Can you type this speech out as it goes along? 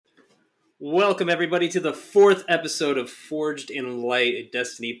Welcome, everybody, to the fourth episode of Forged in Light, a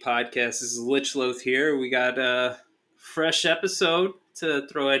Destiny podcast. This is Lichloth here. We got a fresh episode to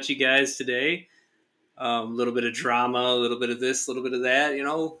throw at you guys today. A little bit of drama, a little bit of this, a little bit of that.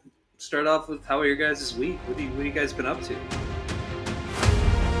 Start off with how are your guys' week? What have you guys been up to?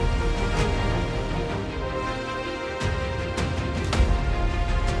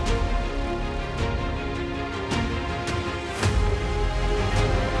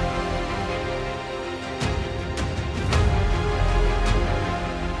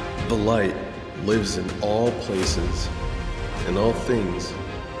 The light lives in all places and all things.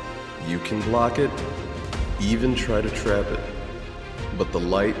 You can block it, even try to trap it, but the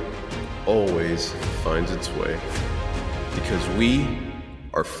light always finds its way, because we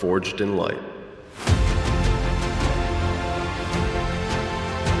are forged in light.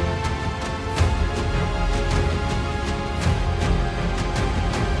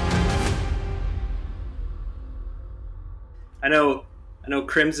 I know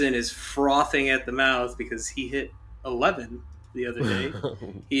Crimson is frothing at the mouth because he hit 11 the other day.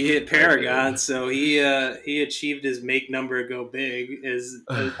 He hit Paragon, so he achieved his make number go big, as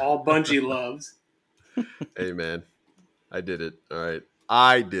all Bungie loves. Hey man, I did it. All right,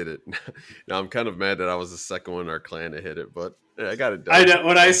 I did it. Now I'm kind of mad that I was the second one in our clan to hit it, but yeah, I got it done.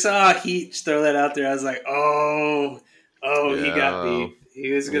 When I saw Heat throw that out there, I was like, oh, yeah, he got beat.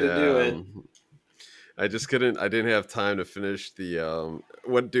 He was gonna do it. I just couldn't. I didn't have time to finish the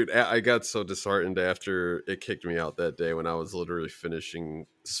dude, I got so disheartened after it kicked me out that day when I was literally finishing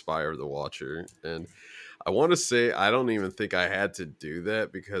Spire the Watcher, and I want to say I don't even think I had to do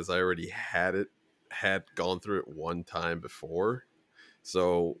that because I already had gone through it one time before.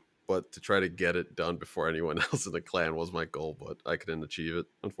 So, but to try to get it done before anyone else in the clan was my goal, but I couldn't achieve it,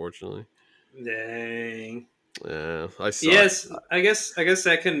 unfortunately. Dang. Yeah, I suck. Yes, I guess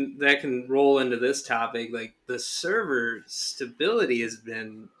that can roll into this topic. Like, the server stability has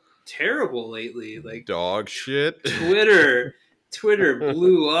been terrible lately. Like, dog shit. Twitter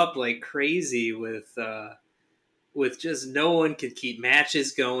blew up like crazy with just no one could keep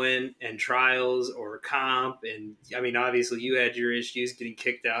matches going and trials or comp. And I mean, obviously you had your issues getting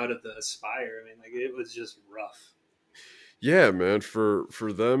kicked out of the Aspire. I mean, like, it was just rough. Yeah, man, for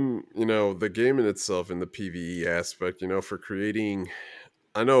them, the game in itself and the PvE aspect, for creating,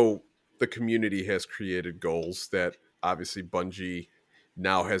 I know the community has created goals that obviously Bungie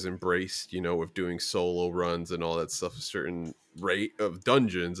now has embraced, with doing solo runs and all that stuff, a certain rate of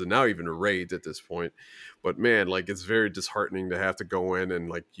dungeons and now even raids at this point. But man, like, it's very disheartening to have to go in and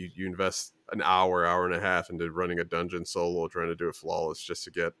like you invest an hour and a half into running a dungeon solo, trying to do it flawless just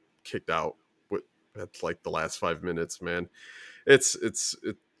to get kicked out at like the last 5 minutes, man. It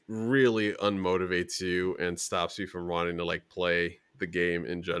really unmotivates you and stops you from wanting to like play the game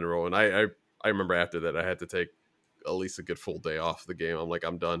in general. And I remember after that I had to take at least a good full day off the game. I'm like,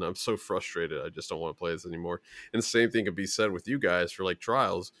 I'm done. I'm so frustrated. I just don't want to play this anymore. And the same thing could be said with you guys for like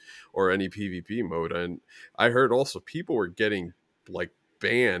trials or any PvP mode. And I heard also people were getting like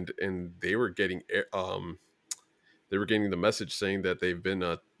banned, and they were getting the message saying that they've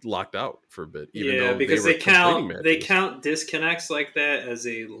been locked out for a bit. Even though because they count disconnects like that as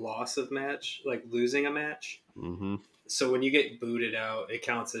a loss of match, like losing a match. Mm-hmm. So when you get booted out, it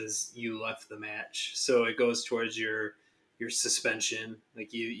counts as you left the match. So it goes towards your suspension.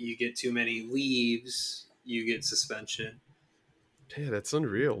 Like, you get too many leaves, you get suspension. Yeah, that's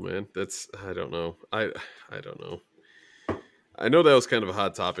unreal, man. I don't know. I don't know. I know that was kind of a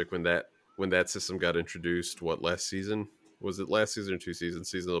hot topic when that system got introduced. What, last season? Was it last season or 2 seasons?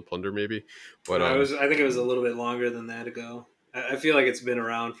 Season of the Plunder, maybe? But I think it was a little bit longer than that ago. I feel like it's been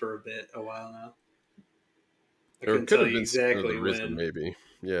around for a while now. I couldn't tell you exactly when. Maybe.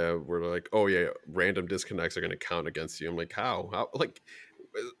 Yeah, we're like, oh yeah, random disconnects are going to count against you. I'm like, how? Like,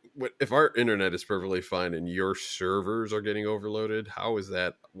 if our internet is perfectly fine and your servers are getting overloaded, how is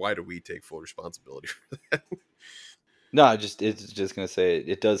that? Why do we take full responsibility for that? No, it's just going to say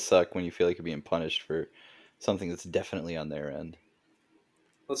it does suck when you feel like you're being punished for something that's definitely on their end.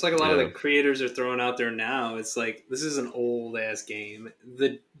 Well, it's like a lot of the creators are throwing out there now. It's like, this is an old ass game.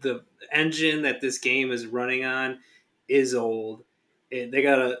 The engine that this game is running on is old. They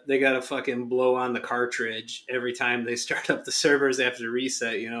gotta fucking blow on the cartridge every time they start up the servers after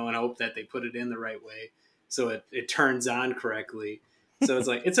reset, and hope that they put it in the right way so it turns on correctly. So it's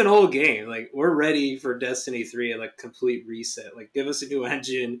like, it's an old game. Like, we're ready for Destiny 3 at like complete reset. Like, give us a new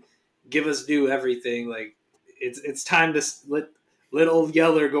engine, give us new everything. Like, it's time to let old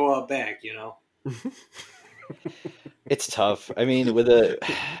Yeller go out back, It's tough. I mean,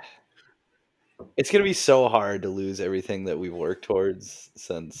 It's gonna be so hard to lose everything that we've worked towards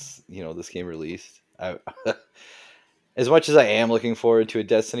since this game released. As much as I am looking forward to a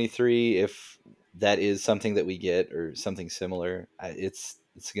Destiny 3, if that is something that we get or something similar, it's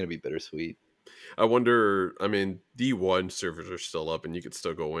gonna be bittersweet. I wonder. I mean, D1 servers are still up, and you could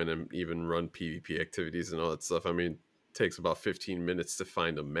still go in and even run PvP activities and all that stuff. I mean, it takes about 15 minutes to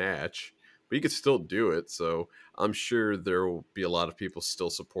find a match, but you could still do it. So I'm sure there will be a lot of people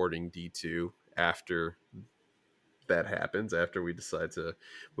still supporting D2 after that happens. After we decide to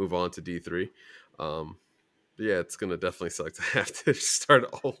move on to D3. But yeah, it's gonna definitely suck to have to start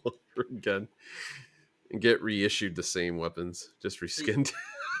all over again and get reissued the same weapons, just reskinned.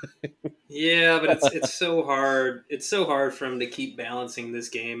 Yeah, but it's so hard. It's so hard for him to keep balancing this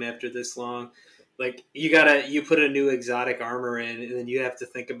game after this long. Like you put a new exotic armor in, and then you have to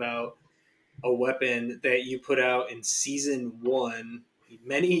think about a weapon that you put out in season one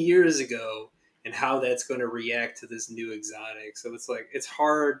many years ago, and how that's going to react to this new exotic. So it's like it's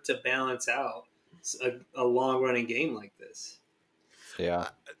hard to balance out a long running game like this. Yeah.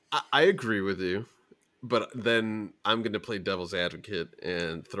 I agree with you, but then I'm going to play devil's advocate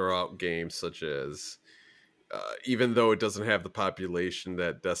and throw out games such as, even though it doesn't have the population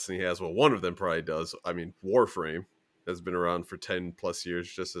that Destiny has, well, one of them probably does. I mean, Warframe has been around for 10 plus years,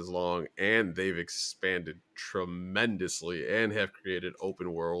 just as long, and they've expanded tremendously and have created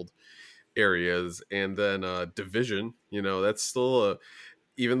open world areas. And then Division, that's still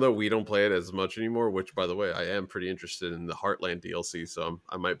even though we don't play it as much anymore, which by the way, I am pretty interested in the Heartland DLC, so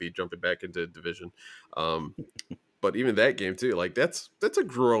I might be jumping back into Division. But even that game too, like that's a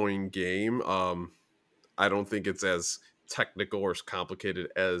growing game. I don't think it's as technical or as complicated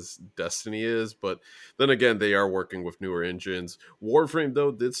as Destiny is, but then again, they are working with newer engines. Warframe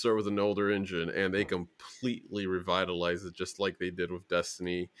though did start with an older engine, and they completely revitalized it, just like they did with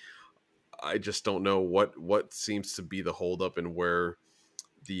Destiny. I just don't know what seems to be the holdup and where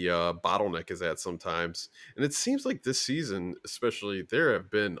the bottleneck is at sometimes. And it seems like this season, especially, there have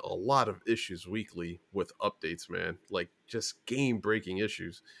been a lot of issues weekly with updates, man. Like just game breaking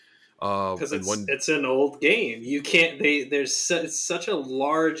issues. Because And one, it's an old game. You can't. It's such a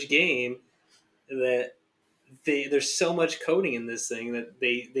large game that there's so much coding in this thing that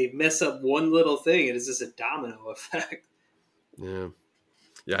they mess up one little thing and it's just a domino effect. yeah,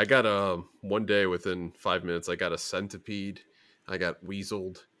 yeah, I got one day within 5 minutes, I got a centipede, I got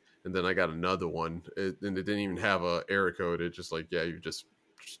weaseled, and then I got another one, and it didn't even have a error code. It just like, yeah,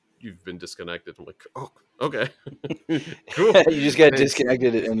 you've been disconnected. I'm like, oh, okay, cool, You just got thanks.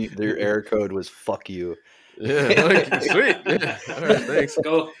 disconnected, and your error code was "fuck you." Yeah, like, sweet. Yeah, all right, thanks.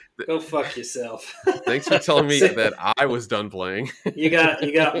 Go fuck yourself. Thanks for telling me that I was done playing. You got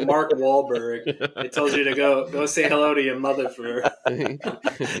Mark Wahlberg. It tells you to go say hello to your mother for.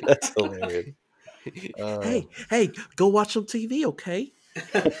 That's hilarious. Hey, go watch some TV, okay?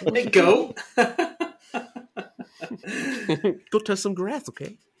 Hey, go. Go touch some grass,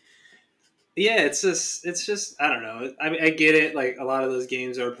 okay? Yeah, it's just I don't know. I mean, I get it. Like a lot of those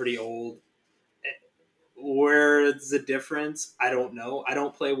games are pretty old. Where's the difference? I don't know. I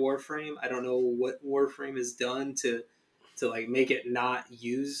don't play Warframe. I don't know what Warframe has done to like make it not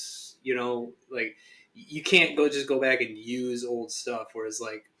use. Like you can't go back and use old stuff. Whereas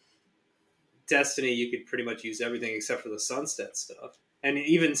like Destiny, you could pretty much use everything except for the sunset stuff. And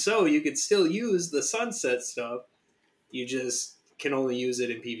even so, you could still use the sunset stuff. You just can only use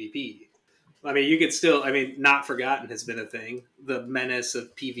it in PvP. I mean, you could still. I mean, Not Forgotten has been a thing. The menace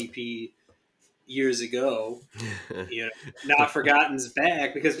of PvP years ago. Not Forgotten's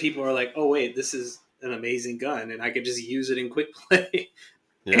back because people are like, oh wait, this is an amazing gun, and I could just use it in quick play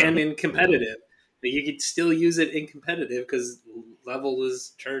and in competitive. But you could still use it in competitive because level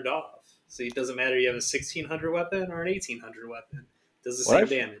is turned off. So it doesn't matter you have a 1600 weapon or an 1800 weapon. It does the same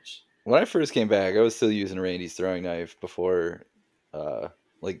damage. When I first came back, I was still using Randy's throwing knife before,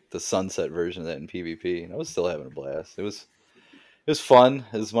 like the sunset version of that in PvP, and I was still having a blast. It was fun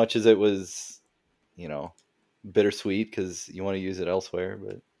as much as it was, bittersweet because you want to use it elsewhere,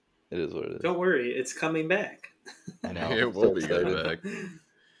 but it is what it is. Don't worry, it's coming back. I know. It will be coming back.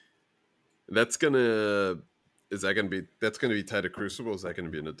 That's gonna be tied to Crucible? Is that gonna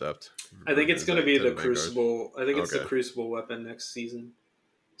be an Adept? I think it's going to be the Vanguard? Crucible. I think it's the Okay. Crucible weapon next season.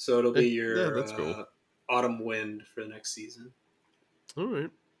 So it'll be your that's cool. Autumn Wind for the next season. All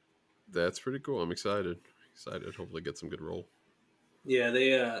right, that's pretty cool. I'm excited. Hopefully, get some good roll. Yeah,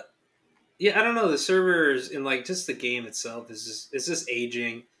 yeah, I don't know. The servers and like just the game itself it's just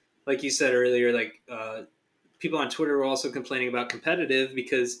aging. Like you said earlier, like people on Twitter were also complaining about competitive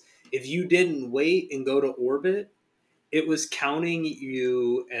because if you didn't wait and go to orbit, it was counting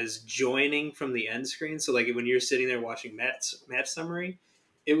you as joining from the end screen. So like when you're sitting there watching match summary,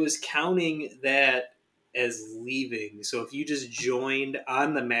 it was counting that as leaving. So if you just joined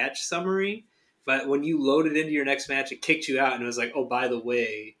on the match summary, but when you loaded into your next match, it kicked you out and it was like, oh, by the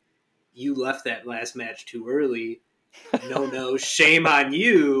way, you left that last match too early. No, shame on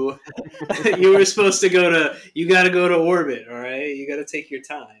you. You were supposed to you got to go to orbit, all right? You got to take your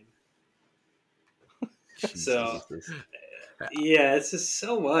time. So, Jesus. yeah, it's just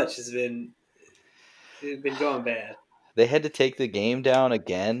so much. It's been going bad. They had to take the game down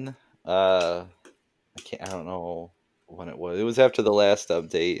again. I don't know when it was. It was after the last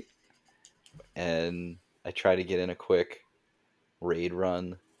update, and I tried to get in a quick raid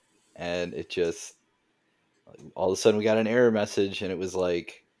run, and it just all of a sudden we got an error message, and it was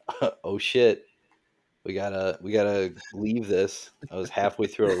like, oh shit, we gotta leave this. I was halfway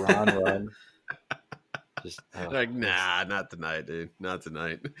through a run. Just Like, nah, not tonight, dude. Not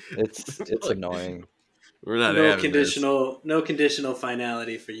tonight. it's Like, annoying. we're not No having this. no conditional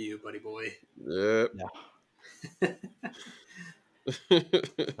finality for you, buddy boy. Yep. No,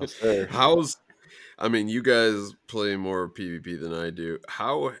 no sir. I mean, you guys play more PvP than I do.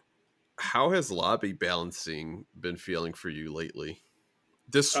 How has lobby balancing been feeling for you lately?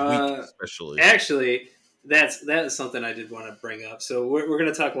 This week especially. Actually, that is something I did want to bring up. So we're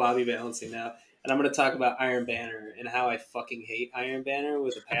going to talk lobby balancing now, and I'm going to talk about Iron Banner and how I fucking hate Iron Banner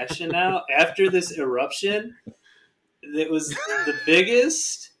with a passion now. After this eruption, it was the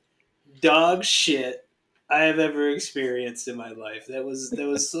biggest dog shit I have ever experienced in my life. That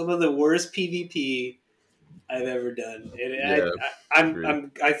was some of the worst PvP I've ever done. And Yeah,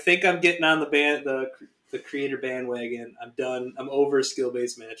 I think I'm getting on the creator bandwagon. I'm done. I'm over skill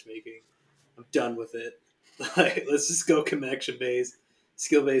based matchmaking. I'm done with it. Like, let's just go connection based.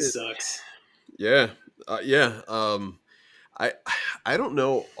 Skill based sucks. yeah, yeah. I I don't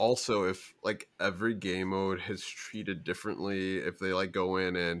know. Also, if like every game mode has treated differently, if they like go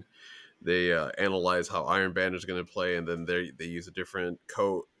in and they analyze how Iron Banner is going to play, and then they use a different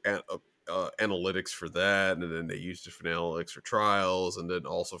code analytics for that, and then they use different analytics for trials, and then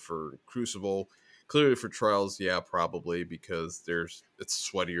also for Crucible. Clearly, for trials, yeah, probably because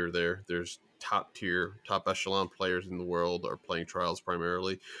it's sweatier there. There's top tier, top echelon players in the world are playing trials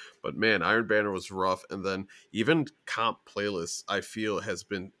primarily. But man, Iron Banner was rough, and then even comp playlists I feel has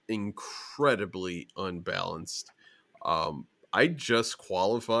been incredibly unbalanced. I just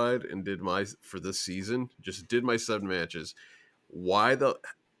qualified and did my for this season. Just did my 7 matches. Why the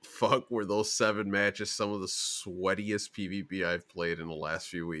fuck were those 7 matches some of the sweatiest PvP I've played in the last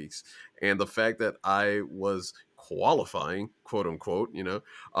few weeks? And the fact that I was qualifying, quote unquote,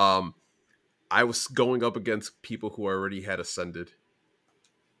 I was going up against people who already had ascended.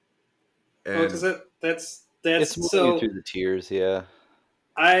 Oh, because And that's It's moving you so. through the tiers, yeah.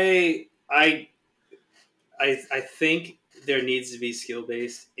 I I I think there needs to be skill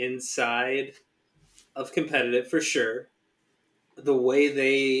based inside of competitive for sure. The way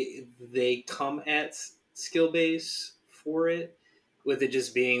they come at skill base for it, with it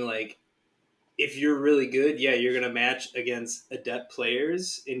just being like, if you're really good, yeah, you're gonna match against adept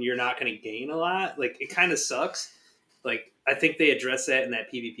players, and you're not gonna gain a lot. Like, it kind of sucks. Like, I think they address that in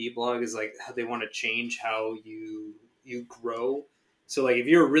that PvP blog, is like how they want to change how you grow. So like, if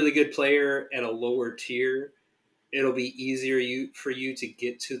you're a really good player at a lower tier, it'll be easier for you to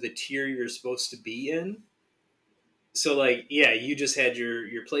get to the tier you're supposed to be in. So like, yeah, you just had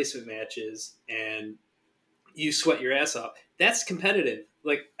your placement matches and you sweat your ass off. That's competitive.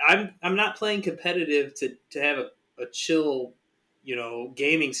 Like, I'm not playing competitive to have a chill,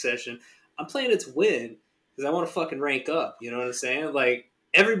 gaming session. I'm playing it to win because I want to fucking rank up. You know what I'm saying? Like,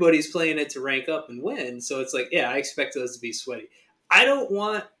 everybody's playing it to rank up and win. So it's like, yeah, I expect us to be sweaty. I don't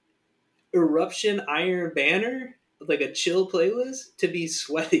want Eruption Iron Banner, like a chill playlist, to be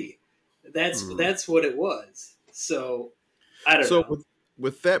sweaty. That's what it was. So I don't so know.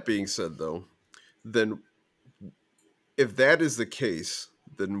 with that being said, though, then if that is the case,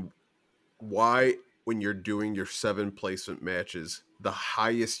 then why, when you're doing your 7 placement matches, the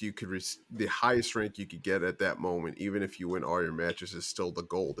highest rank you could get at that moment, even if you win all your matches, is still the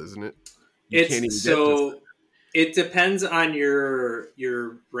gold, isn't it? You can't It's even get this. so it depends on your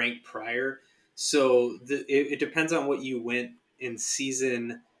rank prior. So it depends on what you went in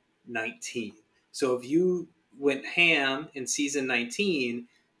season 19. So if you went ham in season 19,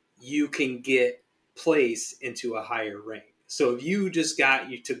 you can get placed into a higher rank. So if you just got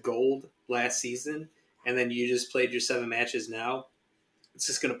you to gold last season and then you just played your 7 matches now, it's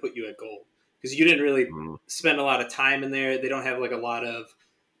just going to put you at gold because you didn't really Mm. spend a lot of time in there. They don't have like a lot of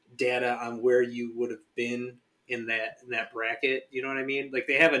data on where you would have been in that bracket. You know what I mean? Like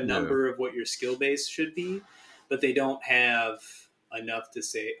they have a Yeah. number of what your skill base should be, but they don't have enough to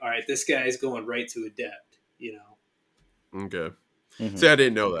say, all right, this guy's going right to adept. You know? Okay. See, Mhm. I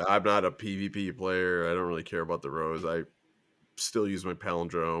didn't know that. I'm not a PvP player. I don't really care about the rows. I still use my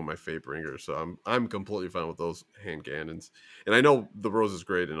palindrome, my fate bringer, so I'm completely fine with those hand cannons. And I know the rose is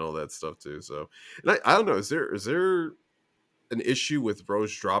great and all that stuff too. So, and I don't know, is there an issue with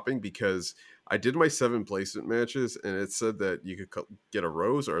rose dropping? Because I did my 7 placement matches and it said that you could get a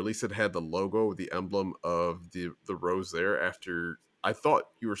rose, or at least it had the logo, the emblem of the rose there. After I thought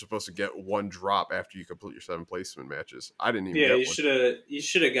you were supposed to get one drop after you complete your 7 placement matches. I didn't even Yeah, get one. you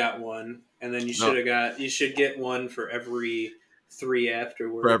should have got one, and then No, you should get one for every 3 for every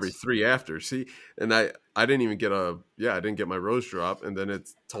afterwards. 3 after. See, and I didn't even get I didn't get my rose drop, and then it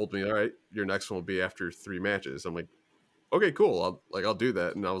told me, all right, your next one will be after 3 matches. I'm like, okay, cool. I'll do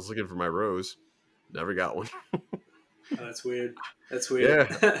that. And I was looking for my rose, never got one. Oh, that's weird. That's weird.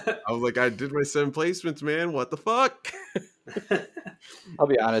 Yeah, I was like, I did my 7 placements, man. What the fuck? I'll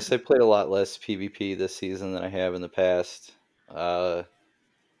be honest. I played a lot less PvP this season than I have in the past. I'll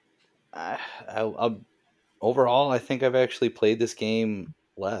overall, I think I've actually played this game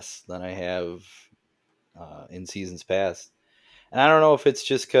less than I have in seasons past. And I don't know if it's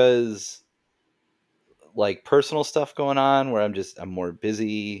just because like personal stuff going on where I'm more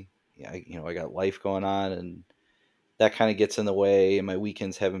busy. Yeah, I got life going on, and that kind of gets in the way. And my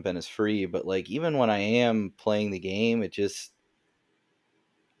weekends haven't been as free. But like even when I am playing the game, it just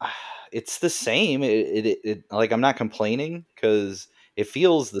it's the same. It like I'm not complaining because it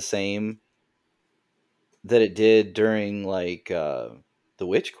feels the same that it did during like the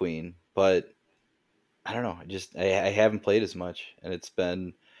Witch Queen, but I don't know. I haven't played as much, and it's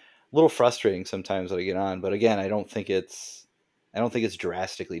been a little frustrating sometimes when I get on. But again, I don't think it's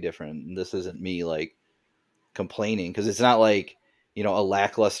drastically different. And this isn't me like complaining because it's not like a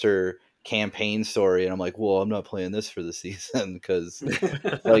lackluster campaign story, and I'm like, well, I'm not playing this for the season because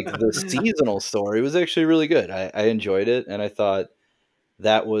like the seasonal story was actually really good. I enjoyed it, and I thought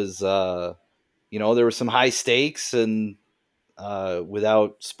that was there were some high stakes and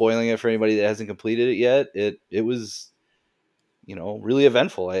without spoiling it for anybody that hasn't completed it yet, it was really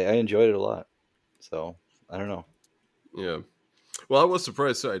eventful. I enjoyed it a lot. So I don't know. Yeah. Well, I was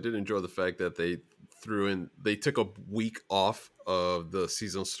surprised too. I did enjoy the fact that they took a week off of the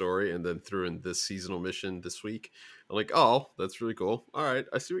seasonal story and then threw in this seasonal mission this week. I'm like, oh, that's really cool. All right,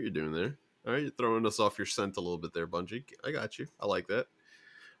 I see what you're doing there. All right, you're throwing us off your scent a little bit there, Bungie. I got you. I like that.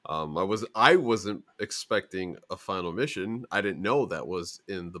 I wasn't expecting a final mission. I didn't know that was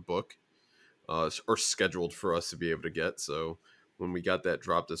in the book, or scheduled for us to be able to get. So when we got that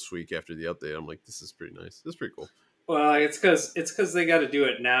drop this week after the update, I'm like, this is pretty nice. This is pretty cool. Well, it's because they got to do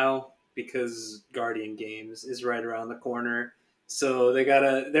it now because Guardian Games is right around the corner. So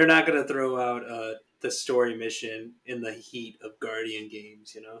they're not gonna throw out the story mission in the heat of Guardian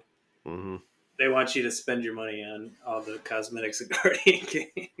Games. You know, Mm-hmm. they want you to spend your money on all the cosmetics of Guardian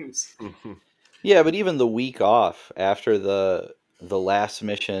Games. Mm-hmm. Yeah, but even the week off after the last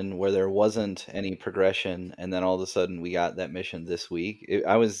mission where there wasn't any progression, and then all of a sudden we got that mission this week.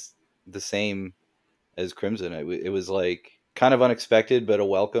 I was the same as Crimson. It was like kind of unexpected, but a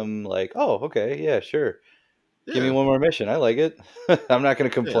welcome. Like, oh, okay, yeah, sure. Give me Yeah, one more mission. I like it. I'm not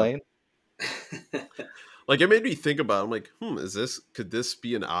going to yeah. complain. Like it made me think about. I'm like, could this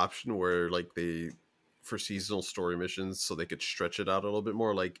be an option where like for seasonal story missions, so they could stretch it out a little bit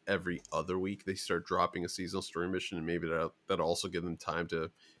more, like every other week they start dropping a seasonal story mission, and maybe that'll also give them time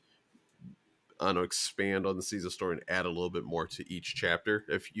to, I don't know, expand on the season story and add a little bit more to each chapter.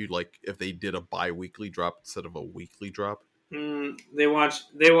 If they did a bi-weekly drop instead of a weekly drop. They want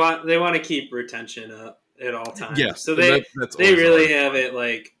to keep retention up at all times. Yes, So and they that's they always a hard really have part. it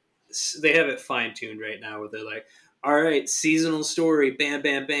like they have it fine tuned right now where they're like, all right, seasonal story, bam,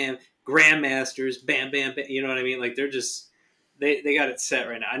 bam, bam, Grandmasters, bam, bam, bam. You know what I mean? Like they're just they got it set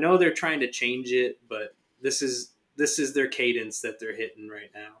right now. I know they're trying to change it, but this is their cadence that they're hitting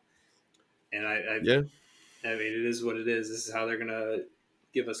right now. And Yeah, I mean, it is what it is. This is how they're gonna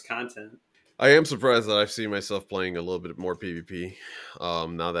give us content. I am surprised that I've seen myself playing a little bit more PvP.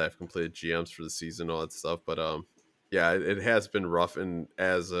 Now that I've completed GMs for the season, all that stuff. But yeah, it has been rough. And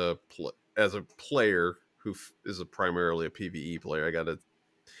as a player who is primarily a PVE player,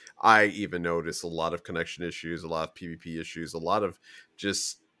 I even notice a lot of connection issues, a lot of PvP issues, a lot of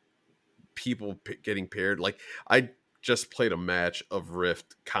just people getting paired. Like I just played a match of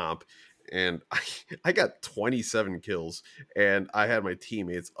Rift comp, and I got 27 kills, and I had my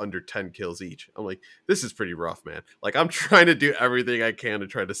teammates under 10 kills each. I'm like, this is pretty rough, man. Like I'm trying to do everything I can to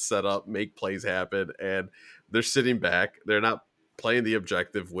try to set up, make plays happen, and they're sitting back. They're not playing the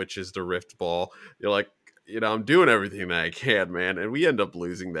objective, which is the rift ball. You're like, I'm doing everything that I can, man. And we end up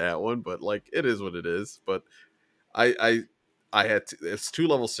losing that one, but like, it is what it is. But I had it's 2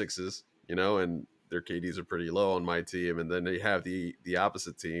 level 6s, and their KDs are pretty low on my team, and then they have the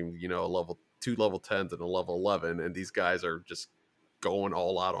opposite team, a two level 10s and a level 11, and these guys are just going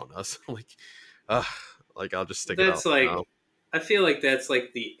all out on us. uh, like I'll just stick it out That's like, now. I feel like that's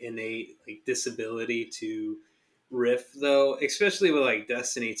like the innate like disability to riff though, especially with like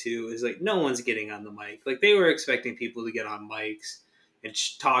Destiny 2 is like no one's getting on the mic. Like they were expecting people to get on mics and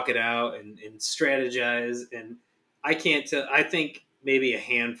talk it out and strategize, and I can't tell. I think maybe a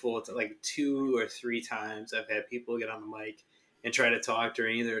handful, to like 2 or 3 times I've had people get on the mic and try to talk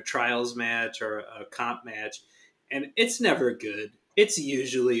during either a trials match or a comp match, and it's never good. It's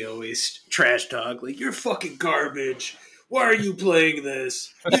usually always trash talk, like you're fucking garbage. Why are you playing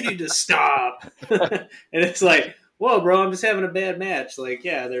this? You need to stop. And it's like, whoa, bro, I'm just having a bad match. Like,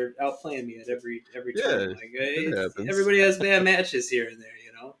 yeah, they're outplaying me at every Yeah, turn. Like, it happens. everybody has bad matches here and there,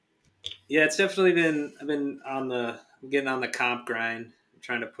 you know. Yeah, it's definitely been. I'm getting on the comp grind. I'm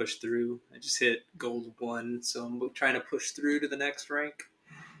trying to push through. I just hit gold 1, so I'm trying to push through to the next rank.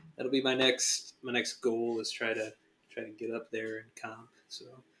 That'll be my next goal is try to get up there in comp. So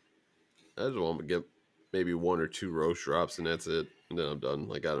I just want to get maybe 1 or 2 roast drops, and that's it. And then I'm done.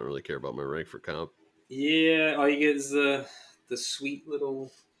 Like, I don't really care about my rank for comp. yeah, all you get is the sweet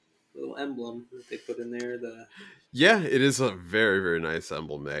little emblem that they put in there. Yeah, it is a very, very nice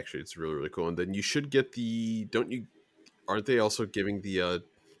emblem. Actually, it's really, really cool. And then you should get aren't they also giving the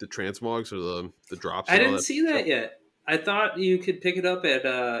transmogs or the drops I and all didn't that see stuff? that yet. I thought you could pick it up at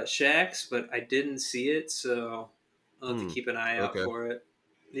Shaq's, but I didn't see it, so I'll have to keep an eye out Okay. for it.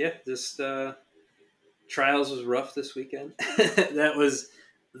 Yeah, just Trials was rough this weekend. That was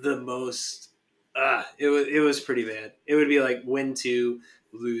the most. It was pretty bad. It would be like win 2,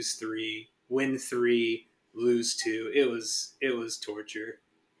 lose 3, win 3, lose 2. It was torture.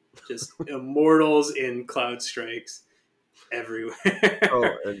 Just immortals in cloud strikes Oh,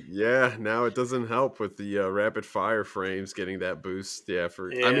 everywhere. and yeah, now it doesn't help with the rapid fire frames getting that boost. Yeah, I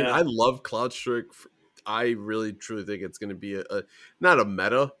mean, I Yeah, love Cloud Strike. I really truly think it's going to be a not a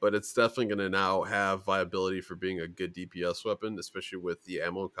meta, but it's definitely going to now have viability for being a good DPS weapon, especially with the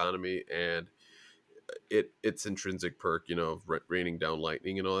ammo economy and its intrinsic perk, of raining down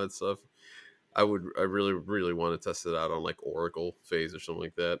lightning and all that stuff. I really, really want to test it out on like Oracle phase or something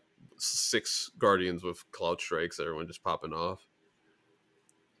like that. 6 Guardians with Cloud Strikes, everyone just popping off.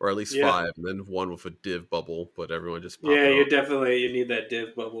 Or at least yeah, 5, and then 1 with a div bubble, but everyone just yeah. popping off. You need that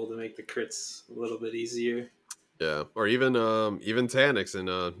div bubble to make the crits a little bit easier. Yeah, or even Tanix and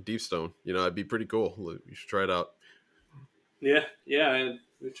Deepstone. It'd be pretty cool. You should try it out. Yeah, yeah. I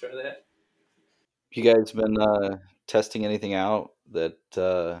would try that. You guys been testing anything out that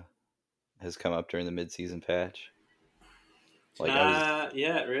has come up during the mid-season patch? Like I was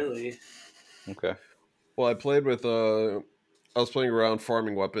Yeah, really. okay. Well, I was playing around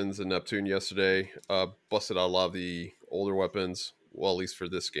farming weapons in Neptune yesterday. Busted out a lot of the older weapons. Well, at least for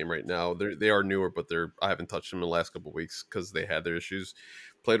this game right now, they are newer, but I haven't touched them in the last couple of weeks because they had their issues.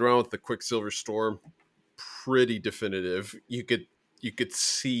 Played around with the Quicksilver Storm. Pretty definitive. You could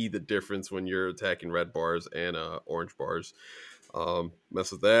see the difference when you're attacking red bars and orange bars.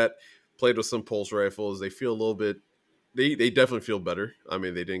 Mess with that. Played with some pulse rifles. They feel a little bit. They definitely feel better. I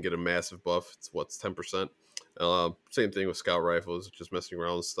mean, they didn't get a massive buff. It's 10%. Same thing with scout rifles. Just messing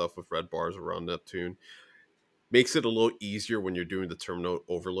around with stuff with red bars around Neptune makes it a little easier when you're doing the terminal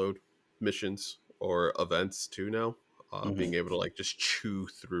overload missions or events too. Now, being able to like just chew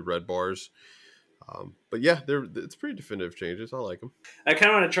through red bars. But yeah, it's pretty definitive changes. I like them. I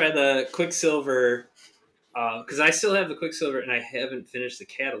kind of want to try the Quicksilver because I still have the Quicksilver and I haven't finished the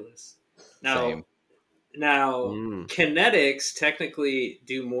Catalyst. Now, Same. kinetics technically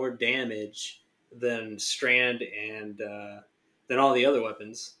do more damage than Strand and than all the other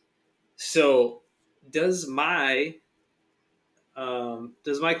weapons. So, does my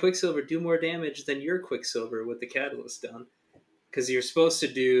Quicksilver do more damage than your Quicksilver with the Catalyst done? Because you're supposed to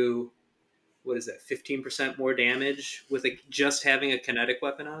do what is that, 15% more damage with just having a kinetic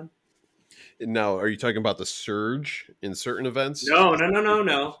weapon on? Now, are you talking about the surge in certain events? No, no, no, no, no,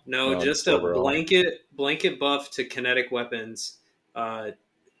 no. No, Just just a overall. blanket buff to kinetic weapons.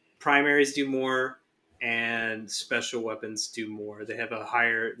 Primaries do more, and special weapons do more. They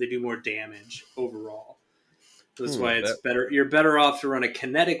do more damage overall. That's why it's That better. You're better off to run a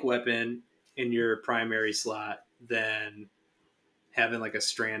kinetic weapon in your primary slot than having like a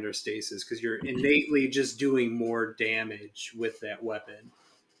strand or stasis because you're innately just doing more damage with that weapon.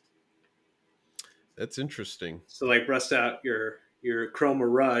 That's interesting. So like rust out your Chroma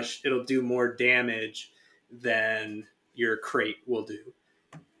Rush, it'll do more damage than your crate will do.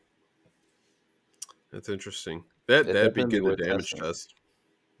 That's interesting. It's That'd be definitely good to worth damage testing. test.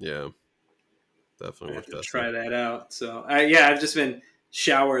 Yeah, I definitely have worth to testing. try that out. So yeah, I've just been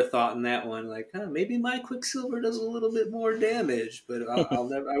shower thought in that one. Like maybe my Quicksilver does a little bit more damage, but I'll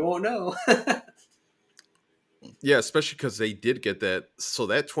never. I won't know. Yeah, especially because they did get that. So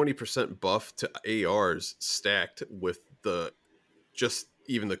that 20% buff to ARs stacked with the just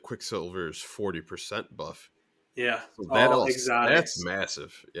even the Quicksilver's 40% buff. Yeah, So all that's exotics.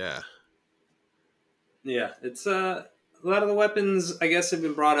 massive. Yeah. Yeah, it's a lot of the weapons I guess have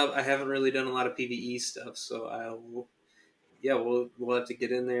been brought up. I haven't really done a lot of PVE stuff, so we'll have to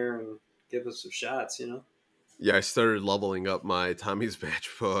get in there and give us some shots. Yeah, I started leveling up my Tommy's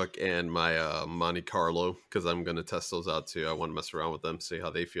Matchbook and my Monte Carlo because I'm going to test those out too. I want to mess around with them, see how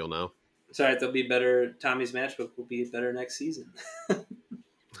they feel now. Sorry, they'll be better. Tommy's matchbook will be better next season.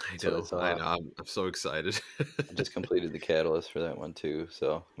 That's what I I saw. know. I'm so excited. I just completed the catalyst for that one too,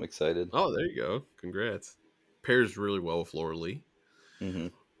 so I'm excited. Oh, there you go. Congrats. Pairs really well with Laura Lee. Hmm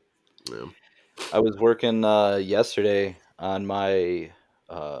Yeah. I was working yesterday on my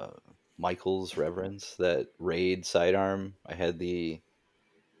uh, Michael's Reverence, that raid sidearm. I had the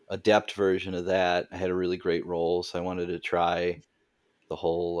adept version of that. I had a really great roll, so I wanted to try the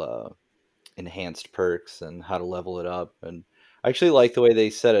whole enhanced perks and how to level it up. And I actually like the way they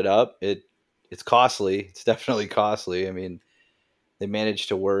set it up. It's costly. It's definitely costly. I mean, they managed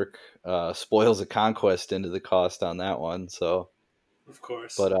to work Spoils of Conquest into the cost on that one. So, Of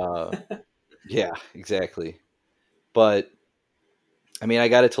course. but yeah, exactly. But I mean, I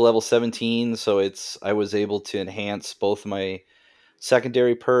got it to level 17, so I was able to enhance both my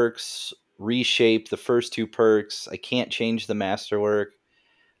secondary perks, reshape the first two perks. I can't change the masterwork.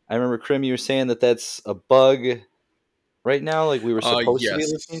 I remember Krim, you were saying that that's a bug right now. Like we were supposed to be able to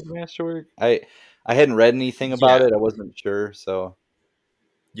Yes. change the masterwork. I hadn't read anything about Yeah. it. I wasn't sure. So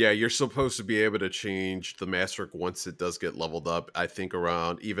Yeah, you're supposed to be able to change the masterwork once it does get leveled up. I think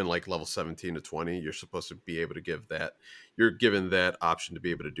around even like level 17 to 20, you're supposed to be able to give that. You're given that option to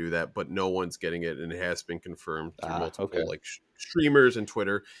be able to do that, but no one's getting it, and it has been confirmed through okay, multiple like streamers and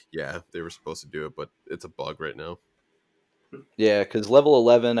Twitter. Yeah, they were supposed to do it, but it's a bug right now. yeah, because level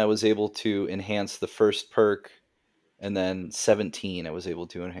 11, I was able to enhance the first perk, and then 17, I was able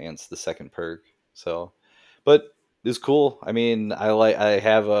to enhance the second perk. So, but it's cool. I mean, I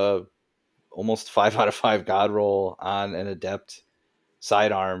have a almost 5 out of 5 god roll on an adept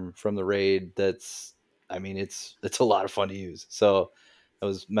sidearm from the raid. That's, I mean, it's a lot of fun to use. So I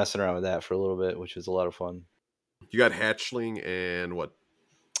was messing around with that for a little bit, which was a lot of fun. You got hatchling and what?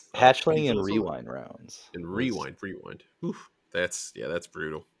 Hatchling and pugilism rewind rounds and was rewind. Oof. That's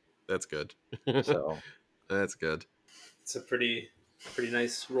brutal. That's good. so. That's good. It's a pretty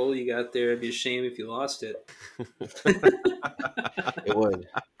nice roll you got there. It'd be a shame if you lost it. It would.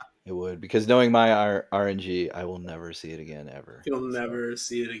 It would, because knowing my RNG, I will never see it again ever. You'll So never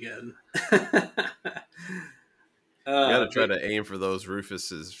see it again. You got to try But to aim for those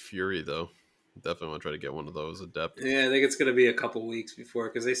Rufus's Fury, though. Definitely want to try to get one of those adept. yeah, I think it's gonna be a couple weeks before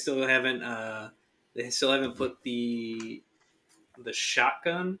because they still haven't put the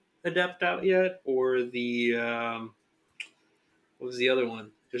shotgun adept out yet, or the what was the other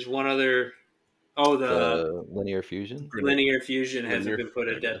one? There's one other. Oh, the the linear fusion. linear fusion hasn't Linear. been put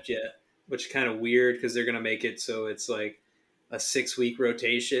Okay. adept yet, which is kind of weird because they're gonna make it so it's like a 6 week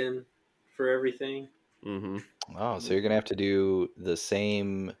rotation for everything. Mm-hmm. Oh, so you're gonna have to do the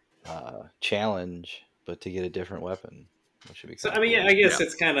same challenge, but to get a different weapon, which should be So kind I of mean, yeah, cool. I guess Yeah.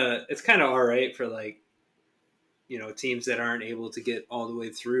 it's kind of all right for like teams that aren't able to get all the way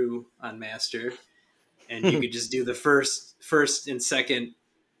through on master, and you could just do the first and second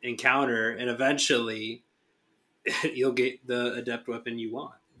encounter, and eventually you'll get the adept weapon you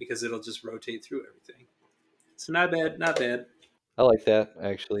want because it'll just rotate through everything. So not bad, not bad. I like that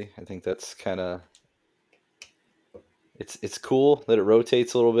actually. I think that's kind of it's cool that it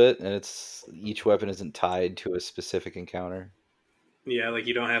rotates a little bit, and it's each weapon isn't tied to a specific encounter. Yeah, like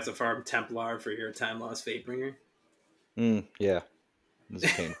you don't have to farm Templar for your time lost Fatebringer. Yeah, this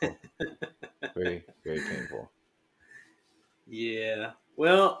is painful. Very very painful. Yeah.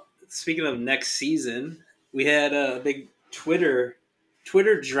 Well, speaking of next season, we had a big Twitter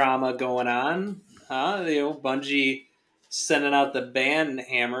drama going on. Bungie sending out the ban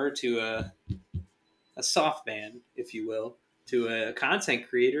hammer to a soft ban, if you will, to a content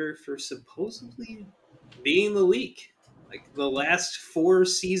creator for supposedly being the leak. Like the last 4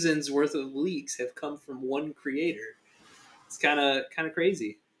 seasons worth of leaks have come from one creator. It's kind of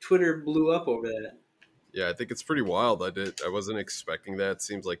crazy. Twitter blew up over that. Yeah, I think it's pretty wild. I wasn't expecting that. It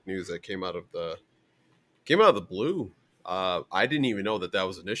seems like news that came out of the blue. I didn't even know that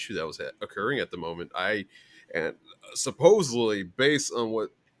was an issue that was occurring at the moment. And supposedly, based on what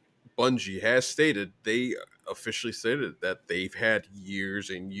Bungie has stated, they officially stated that they've had years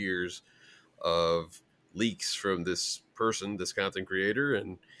and years of leaks from this person, this content creator,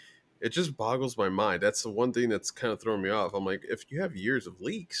 and it just boggles my mind. That's the one thing that's kind of throwing me off. I'm like, if you have years of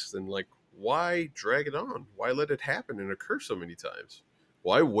leaks, then like, why drag it on? Why let it happen and occur so many times?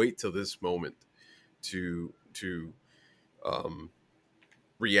 Why wait till this moment to um,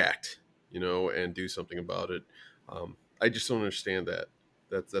 react, and do something about it? I just don't understand that.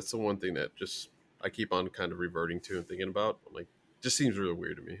 That's the one thing that just I keep on kind of reverting to and thinking about. I'm like, just seems really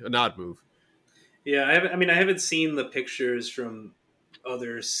weird to me. An odd move. Yeah, I haven't seen the pictures from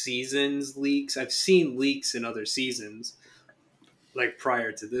other seasons leaks. I've seen leaks in other seasons, like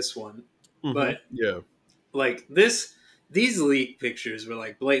prior to this one, Mm-hmm. but Yeah. like these leak pictures were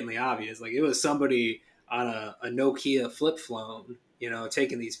like blatantly obvious. Like it was somebody on a Nokia flip phone,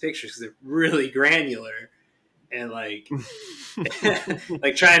 taking these pictures because they're really granular and like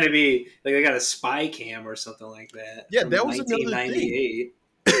like trying to be like they got a spy cam or something like that Yeah, from that was another thing.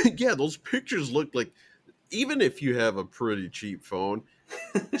 1998. Yeah, those pictures look like, even if you have a pretty cheap phone,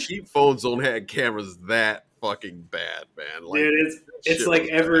 cheap phones don't have cameras that fucking bad, man. Like, Dude, that it's shit like was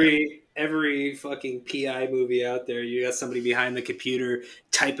bad. every fucking PI movie out there. You got somebody behind the computer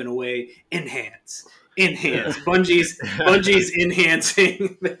typing away, Yeah. enhance. Bungie's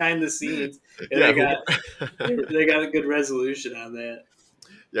enhancing behind the scenes, and Yeah, they got a good resolution on that.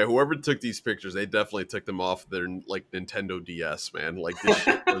 yeah, whoever took these pictures, they definitely took them off their like Nintendo DS, man. Like, this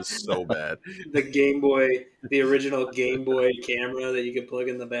shit was so bad. The Game Boy, the original Game Boy camera that you could plug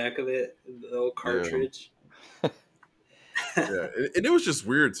in the back of it, the old Yeah. cartridge. Yeah, and it was just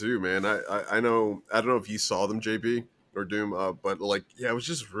weird too, man. I know, I don't know if you saw them, JB or Doom, but like, yeah, it was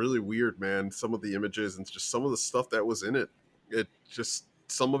just really weird, man. Some of the images and just some of the stuff that was in it, it just,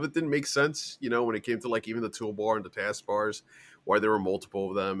 some of it didn't make sense, when it came to like even the toolbar and the taskbars, why there were multiple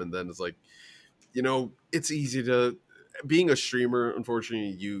of them, and then it's like, it's easy to, being a streamer, unfortunately,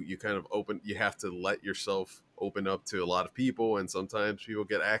 you kind of you have to let yourself open up to a lot of people, and sometimes people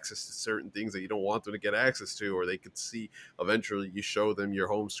get access to certain things that you don't want them to get access to, or they could see, eventually you show them your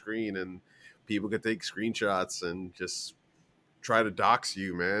home screen and people could take screenshots and just try to dox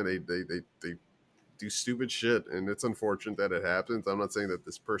you, man. They do stupid shit, and it's unfortunate that it happens. I'm not saying that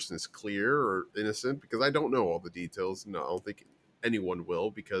this person is clear or innocent, because I don't know all the details. No, I don't think anyone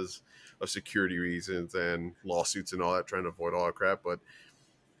will, because of security reasons and lawsuits and all that, trying to avoid all that crap. But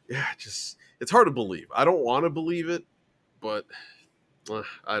yeah, just, it's hard to believe. I don't want to believe it, but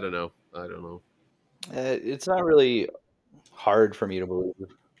I don't know. I don't know. It's not really hard for me to believe.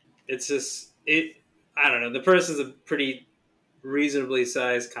 It's just it. I don't know. The person's a pretty reasonably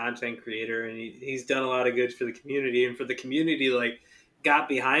sized content creator, and he's done a lot of good for the community, and for the community like got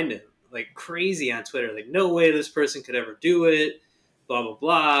behind him like crazy on Twitter, like no way this person could ever do it, blah blah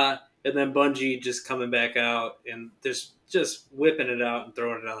blah. And then Bungie just coming back out and just whipping it out and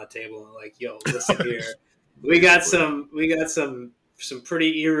throwing it on the table and like, yo, listen here, Basically. we got some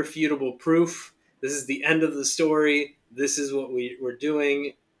pretty irrefutable proof. This is the end of the story. This is what we're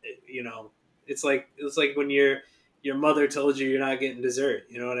doing. You know, it's like when your mother told you you're not getting dessert.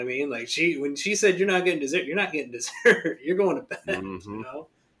 You know what I mean? Like when she said you're not getting dessert, you're not getting dessert. You're going to bed. You Mm-hmm. know,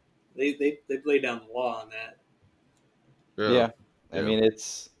 they laid down the law on that. Yeah. Yeah, I Yeah. mean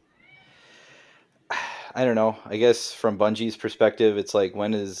it's. I don't know. I guess from Bungie's perspective, it's like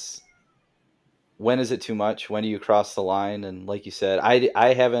when is it too much? When do you cross the line? And like you said,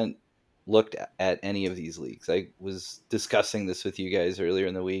 I haven't looked at any of these leaks. I was discussing this with you guys earlier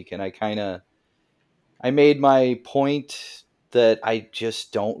in the week, and I made my point that I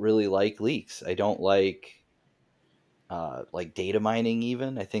just don't really like leaks. I don't like data mining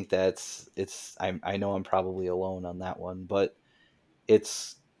even. I think I know I'm probably alone on that one, but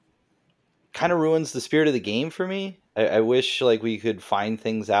it's kind of ruins the spirit of the game for me. I wish like we could find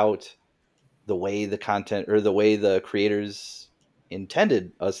things out the way the content or the way the creators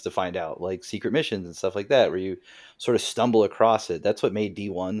intended us to find out, like secret missions and stuff like that, where you sort of stumble across it. That's what made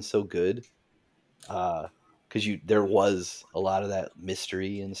D1 so good. Because there was a lot of that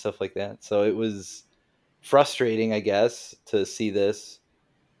mystery and stuff like that. So it was frustrating, I guess, to see this.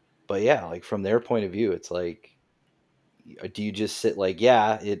 But yeah, like from their point of view, it's like, do you just sit like,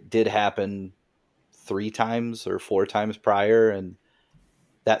 yeah, it did happen 3 times or 4 times prior, and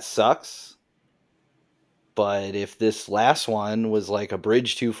that sucks. But if this last one was like a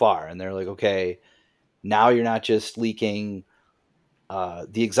bridge too far, and they're like, okay, now you're not just leaking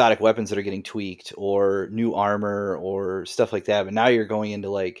the exotic weapons that are getting tweaked or new armor or stuff like that. But now you're going into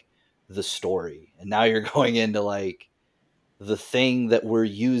like the story, and now you're going into like the thing that we're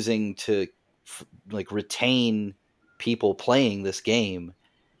using to like retain people playing this game.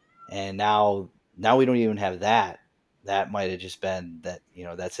 And now we don't even have that. That might have just been that,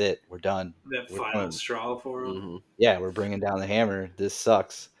 that's it. We're done. That We're final done. straw for him. Mm-hmm. Yeah, we're bringing down the hammer. This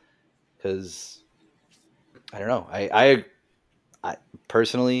sucks because I don't know. I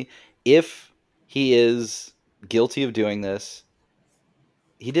personally, if he is guilty of doing this,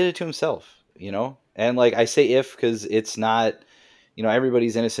 he did it to himself, And like I say if because it's not,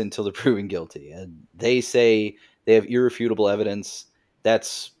 everybody's innocent until they're proven guilty. And they say they have irrefutable evidence.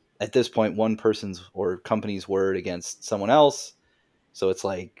 That's at this point one person's or company's word against someone else. So it's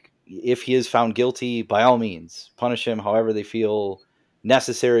like if he is found guilty, by all means, punish him however they feel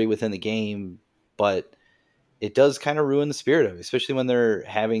necessary within the game. But it does kind of ruin the spirit of it, especially when they're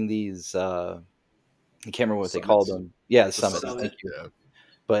having these I can't remember what they called Summits. them. Yeah, the The summits. summit. Thank you. Yeah.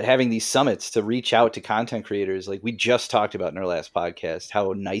 But having these summits to reach out to content creators, like we just talked about in our last podcast,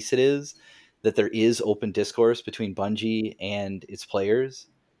 how nice it is that there is open discourse between Bungie and its players.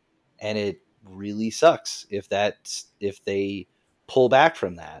 And it really sucks if they pull back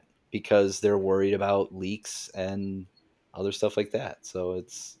from that because they're worried about leaks and other stuff like that. So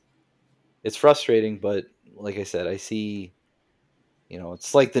it's frustrating, but like I said, I see,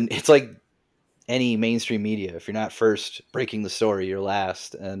 it's like any mainstream media. If you're not first breaking the story, you're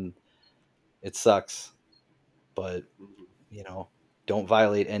last, and it sucks. But Mhm. don't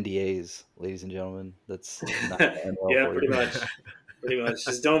violate NDAs, ladies and gentlemen. That's not going to end well Yeah, for pretty you. much. Pretty much.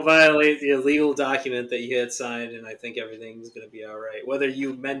 Just don't violate the illegal document that you had signed, and I think everything's going to be all right, whether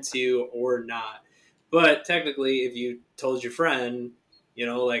you meant to or not. But technically, if you told your friend,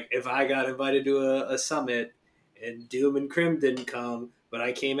 like if I got invited to a summit and Doom and Crim didn't come, but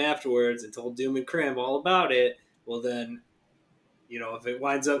I came afterwards and told Doom and Crim all about it, well, then, if it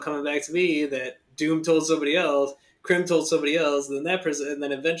winds up coming back to me that Doom told somebody else, Crim told somebody else, then that person, and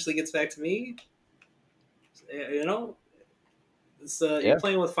then eventually gets back to me, you know, you're Yeah,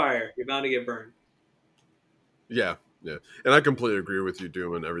 playing with fire. You're bound to get burned. Yeah, yeah, and I completely agree with you,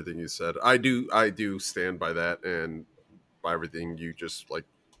 Doom, and everything you said. I do stand by that, and by everything you just like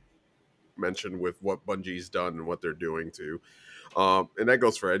mentioned with what Bungie's done and what they're doing too. And that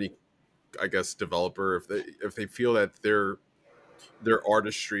goes for any, I guess, developer if they feel that their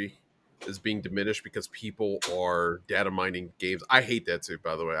artistry is being diminished because people are data mining games. I hate that too,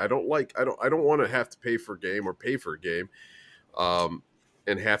 by the way. I don't want to have to pay for a game or pay for a game.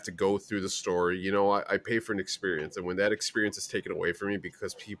 And have to go through the story. I pay for an experience, and when that experience is taken away from me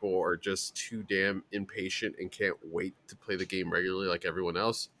because people are just too damn impatient and can't wait to play the game regularly like everyone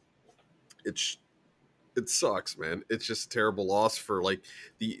else, it's it sucks, man. It's just a terrible loss for like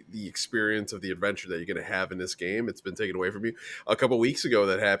the experience of the adventure that you're going to have in this game. It's been taken away from you. A couple weeks ago,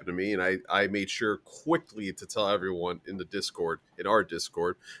 that happened to me, and I made sure quickly to tell everyone in the Discord, in our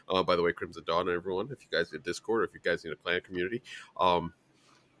Discord. By the way, Crimson Dawn, and everyone, if you guys need a Discord, or if you guys need a clan community,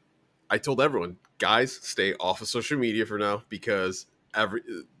 I told everyone, guys, stay off of social media for now because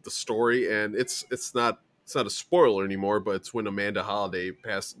the story, and it's not a spoiler anymore, but it's when Amanda Holiday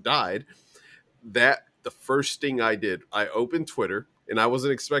died. That the first thing I did, I opened Twitter, and I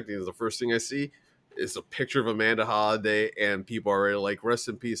wasn't expecting it. The first thing I see is a picture of Amanda Holiday, and people are already like, "Rest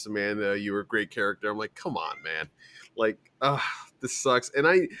in peace, Amanda. You were a great character." I'm like, "Come on, man! Like, this sucks." And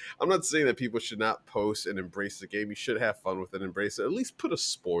I'm not saying that people should not post and embrace the game. You should have fun with it, embrace it. At least put a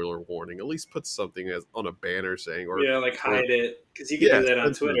spoiler warning. At least put something as on a banner saying, Yeah, like or hide it because you can yeah, do that on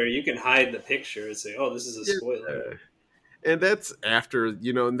censor. Twitter. You can hide the picture and say, "Oh, this is a spoiler." Yeah. And that's after,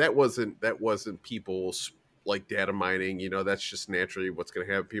 and that wasn't people's like data mining. That's just naturally what's going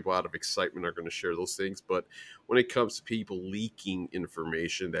to happen. People out of excitement are going to share those things. But when it comes to people leaking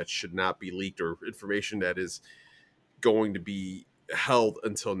information that should not be leaked, or information that is going to be held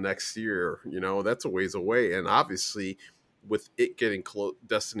until next year, that's a ways away. And obviously, with it getting close,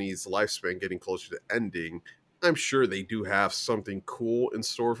 Destiny's lifespan getting closer to ending, I'm sure they do have something cool in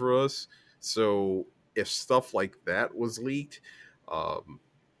store for us. So if stuff like that was leaked, um,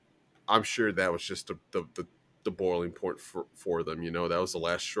 I'm sure that was just the boiling point for them. That was the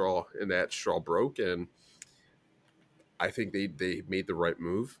last straw, and that straw broke. And I think they made the right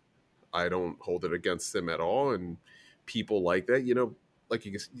move. I don't hold it against them at all. And people like that,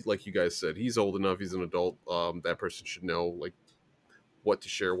 like you guys said, he's old enough. He's an adult. That person should know like what to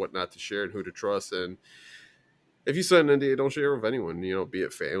share, what not to share, and who to trust. And if you sign an NDA, don't share with anyone. Be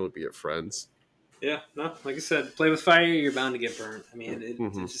it family, be it friends. Yeah, no, like I said, play with fire. You're bound to get burnt. I mean, it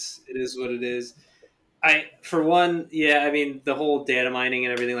Mm-hmm. just it is what it is. For one, yeah, I mean the whole data mining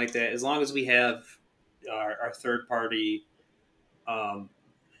and everything like that. As long as we have our third party um,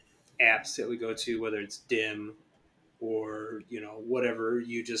 apps that we go to, whether it's DIM or whatever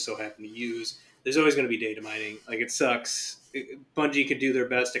you just so happen to use, there's always going to be data mining. Like it sucks. Bungie could do their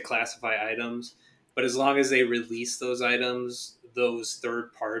best to classify items, but as long as they release those items, those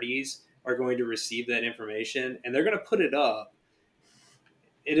third parties are going to receive that information and they're going to put it up.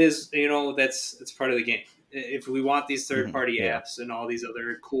 It is, that's it's part of the game. If we want these third party Yeah. apps and all these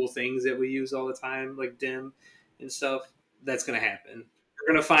other cool things that we use all the time, like DIM and stuff, that's going to happen.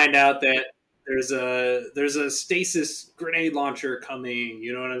 We're going to find out that there's a stasis grenade launcher coming.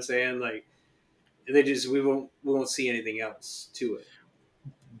 You know what I'm saying? Like we won't see anything else to it.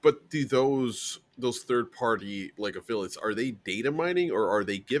 But do those third party like affiliates, are they data mining or are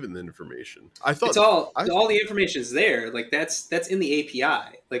they given the information? I thought It's all the information is there. Like that's in the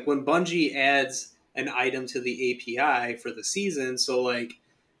API. Like when Bungie adds an item to the API for the season, so like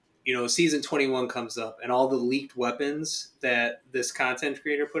season 21 comes up and all the leaked weapons that this content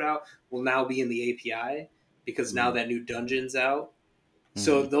creator put out will now be in the API because now that new dungeon's out.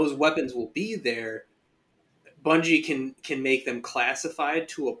 So those weapons will be there. Bungie can make them classified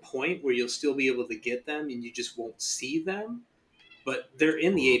to a point where you'll still be able to get them and you just won't see them, but they're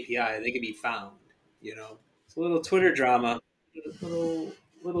in the API. They can be found. It's a little Twitter drama,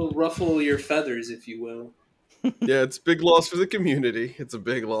 little ruffle your feathers, if you will. Yeah, it's a big loss for the community. It's a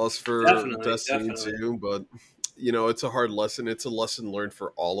big loss for Destiny Definitely. 2, but it's a hard lesson. It's a lesson learned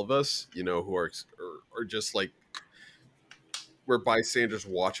for all of us, who are just like we're bystanders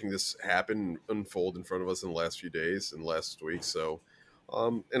watching this happen unfold in front of us in the last few days and last week. So,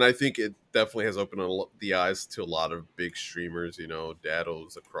 and I think it definitely has opened the eyes to a lot of big streamers.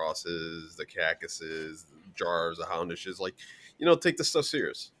 Daddles, the Crosses, the Cactuses, the Jars, the Houndishes. Like, take this stuff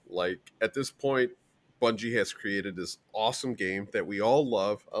serious. Like at this point, Bungie has created this awesome game that we all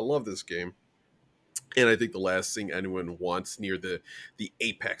love. I love this game. And I think the last thing anyone wants near the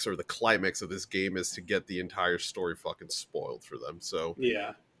apex or the climax of this game is to get the entire story fucking spoiled for them. So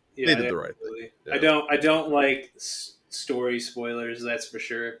Yeah, they yeah, did the right thing. absolutely. Yeah. I don't like story spoilers. That's for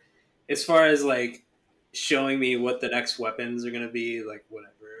sure. As far as like showing me what the next weapons are going to be, like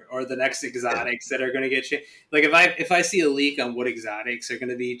whatever, or the next exotics that are going to get changed. Like if I see a leak on what exotics are going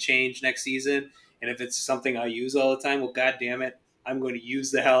to be changed next season, and if it's something I use all the time, well, god damn it, I'm going to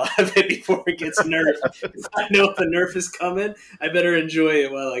use the hell out of it before it gets nerfed. If I know the nerf is coming, I better enjoy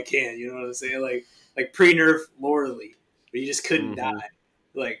it while I can. You know what I'm saying? Like pre-nerf Loreley, but you just couldn't die.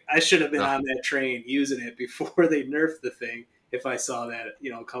 Like I should have been on that train using it before they nerfed the thing. If I saw that,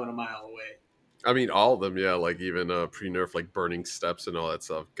 coming a mile away. I mean, all of them, yeah. Like even pre-nerf, like burning steps and all that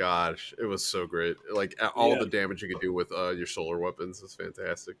stuff. Gosh, it was so great. Like all the damage you could do with your solar weapons is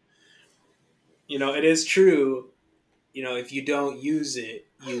fantastic. It is true. If you don't use it,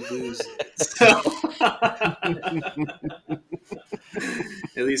 you lose it. So,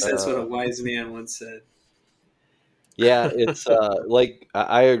 at least that's what a wise man once said. Yeah, it's like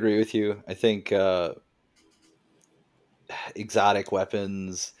I agree with you. I think exotic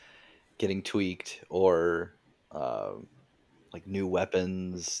weapons getting tweaked or like new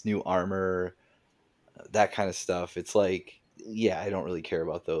weapons, new armor, that kind of stuff. It's like, yeah, I don't really care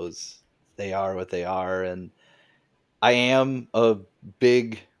about those. They are what they are, and I am a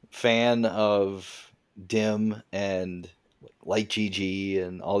big fan of Dim and like GG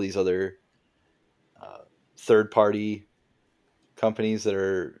and all these other third party companies that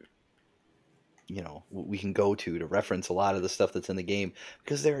are we can go to reference a lot of the stuff that's in the game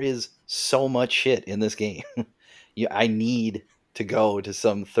because there is so much shit in this game. I need to go to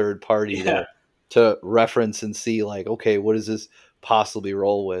some third party to reference and see like, okay, what does this possibly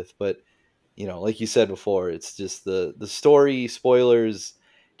roll with? But like you said before, it's just the story spoilers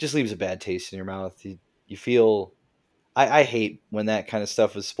just leaves a bad taste in your mouth. You feel I hate when that kind of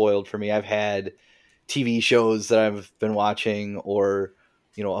stuff is spoiled for me. I've had TV shows that I've been watching or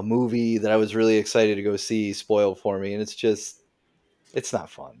a movie that I was really excited to go see spoiled for me, and it's not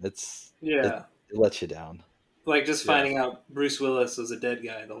fun. It lets you down. Like just finding out Bruce Willis was a dead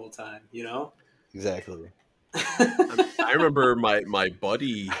guy the whole time, Exactly. I remember my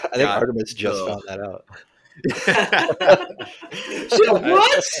buddy. I think Artemis just found that out.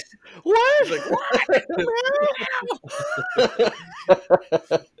 What?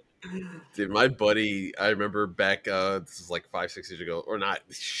 What? Dude, my buddy, I remember back, this is like 5-6 years ago, or not,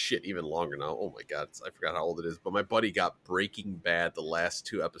 shit, even longer now. Oh my God, I forgot how old it is. But my buddy got Breaking Bad, the last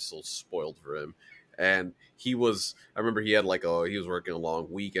 2 episodes spoiled for him. And I remember he had he was working a long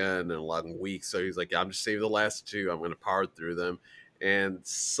weekend and a long week. So he's like, I'm just saving the last 2. I'm going to power through them. and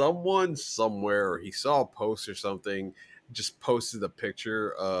someone somewhere, he saw a post or something, just posted a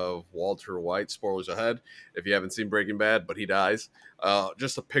picture of Walter White. Spoilers ahead if you haven't seen Breaking Bad, but he dies.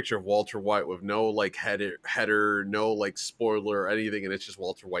 Just a picture of Walter White with no like header, no like spoiler or anything, and it's just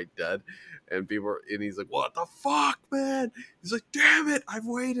Walter White dead. And and he's like, "What the fuck, man?" He's like, "Damn it, I've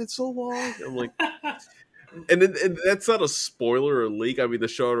waited so long." I'm like, and that's not a spoiler or leak. I mean, the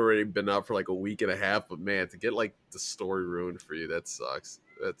show had already been out for like a week and a half, but man, to get like the story ruined for you, that sucks.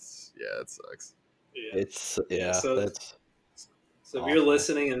 It sucks. It's So that's if awful. you're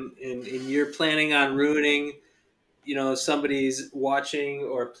listening and you're planning on ruining, somebody's watching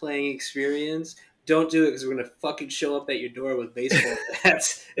or playing experience, don't do it, because we're gonna fucking show up at your door with baseball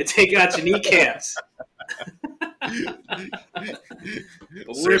bats and take out your kneecaps. The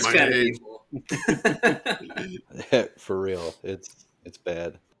worst kind of people. For real, it's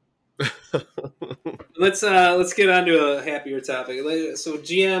bad. Let's get on to a happier topic. So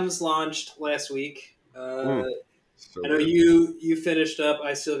GMs launched last week. So I know good. you finished up.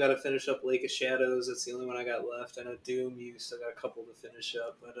 I still got to finish up Lake of Shadows. That's the only one I got left. I know Doom. You still got a couple to finish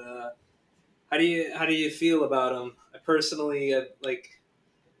up. But how do you feel about them? I personally I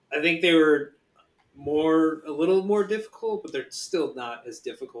think they were a little more difficult, but they're still not as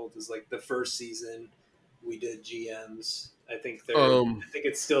difficult as like the first season we did GMs. I think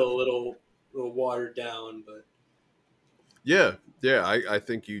it's still a little watered down, but Yeah, I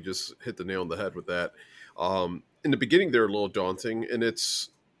think you just hit the nail on the head with that. In the beginning, they're a little daunting, and it's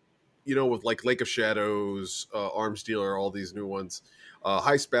with like Lake of Shadows, Arms Dealer, all these new ones.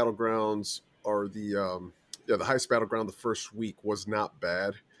 Heist Battlegrounds are the Heist Battleground. The first week was not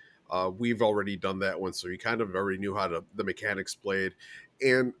bad. We've already done that one, so you kind of already knew how the mechanics played,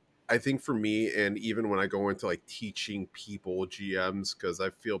 and I think for me, and even when I go into like teaching people GMs, because I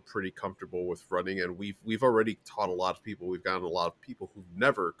feel pretty comfortable with running, and we've already taught a lot of people. We've gotten a lot of people who've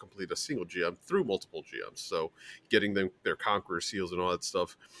never completed a single GM through multiple GMs. So getting them their Conqueror seals and all that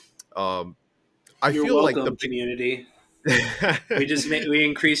stuff. I you're feel welcome, like community. We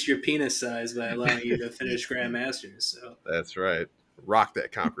increased your penis size by allowing you to finish Grandmasters. So That's right. Rock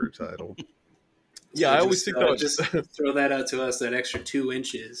that Conqueror title. So I always think that just throw that out to us. That extra 2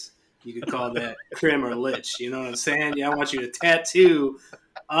 inches, you could call that Crim or Lich. You know what I'm saying? Yeah, I want you to tattoo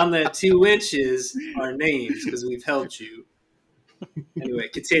on that 2 inches our names, because we've helped you. Anyway,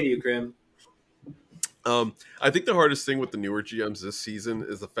 continue, Crim. I think the hardest thing with the newer GMs this season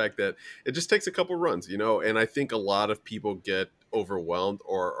is the fact that it just takes a couple runs, and I think a lot of people get overwhelmed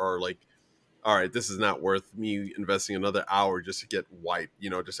or are like, all right, this is not worth me investing another hour just to get wiped,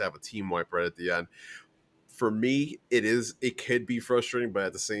 just have a team wipe right at the end. For me, it could be frustrating, but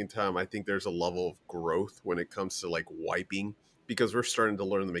at the same time, I think there's a level of growth when it comes to like wiping, because we're starting to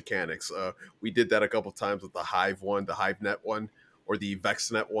learn the mechanics. We did that a couple times with the Hive one, the HiveNet one, or the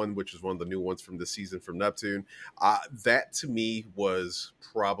VexNet one, which is one of the new ones from this season from Neptune. That to me was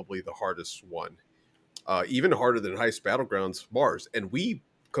probably the hardest one, even harder than Heist Battlegrounds Mars, and we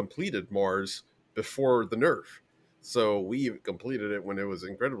completed Mars before the nerf, so we completed it when it was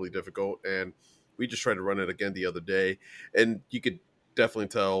incredibly difficult, and we just tried to run it again the other day, and you could definitely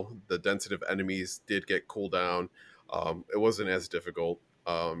tell the density of enemies did get cooled down. It wasn't as difficult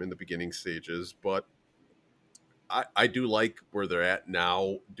in the beginning stages, but I do like where they're at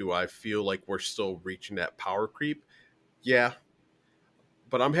now. Do I feel like we're still reaching that power creep? Yeah,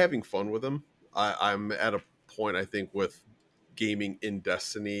 but I'm having fun with them. I'm at a point, I think, with gaming in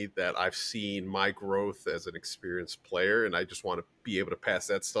Destiny that I've seen my growth as an experienced player, and I just want to be able to pass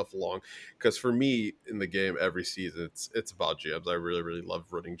that stuff along. Because for me, in the game, every season, it's about GMs. I really, really love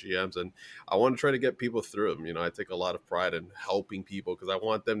running GMs, and I want to try to get people through them. I take a lot of pride in helping people because I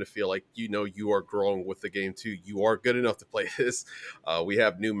want them to feel like, you are growing with the game too. You are good enough to play this. We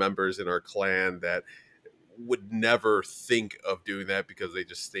have new members in our clan that would never think of doing that because they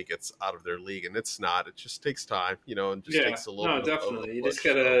just think it's out of their league, and it's not. It just takes time, and just takes a little bit definitely. of a You push, just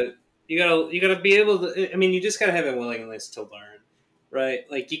gotta be able to. I mean, you just gotta have a willingness to learn, right?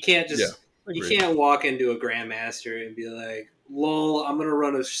 Like you can't walk into a Grandmaster and be like, "Lol, I'm gonna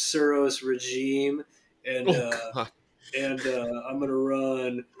run a Suros regime, and I'm gonna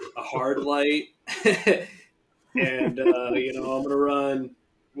run a hard light, and I'm gonna run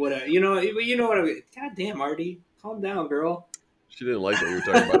whatever. You know what I mean? God damn, Marty, calm down, girl. She didn't like that you were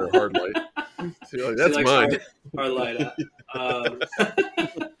talking about her hard light. She's like, that's She mine. hard light.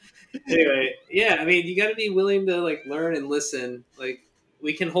 Anyway, yeah, I mean, you got to be willing to like learn and listen. Like,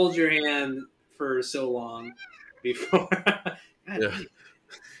 we can hold your hand for so long before. Yeah.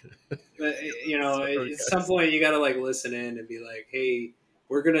 But at some point, you got to like listen in and be like, "Hey,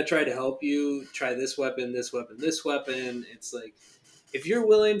 we're gonna try to help you. Try this weapon, this weapon, this weapon." It's like if you're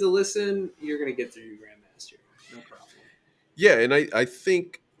willing to listen, you're gonna get through your Grandmaster, no problem. Yeah, and I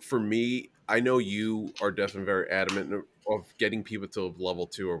think for me, I know you are definitely very adamant of getting people to level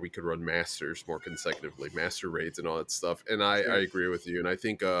 2, or we could run masters more consecutively, master raids and all that stuff. And I Sure. agree with you. And I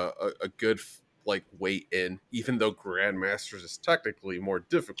think a good like weight in, even though grandmasters is technically more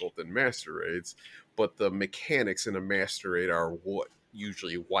difficult than master raids, but the mechanics in a master raid are what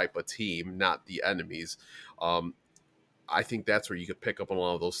usually wipe a team, not the enemies. Um, I think that's where you could pick up on a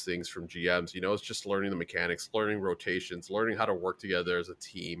lot of those things from GMs. You know, it's just learning the mechanics, learning rotations, learning how to work together as a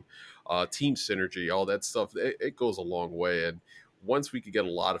team, team synergy, all that stuff. It goes a long way. And once we could get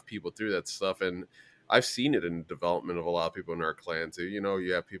a lot of people through that stuff, and I've seen it in the development of a lot of people in our clan too. You know,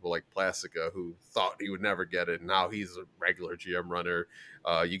 you have people like Plastica who thought he would never get it. And now he's a regular GM runner.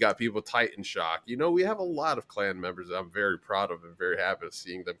 You got people Titan Shock. You know, we have a lot of clan members that I'm very proud of and very happy of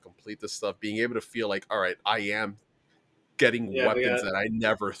seeing them complete this stuff, being able to feel like, all right, I am getting Yeah, weapons that I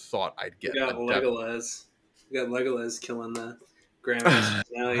never thought I'd we get. got Legolas. We got Legolas killing the Grandmasters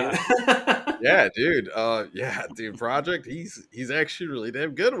now. Yeah. Yeah, dude. Yeah, dude. Project. He's actually really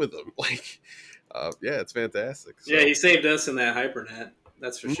damn good with them. Like, yeah, it's fantastic. So. Yeah, he saved us in that hypernet.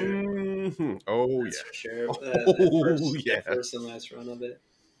 That's for sure. Oh That's yeah. for sure. Oh yeah. That first and last run of it.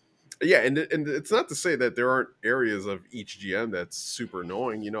 Yeah, and it's not to say that there aren't areas of each GM that's super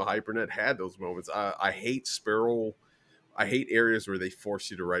annoying. You know, Hypernet had those moments. I hate Sparrow. I hate areas where they force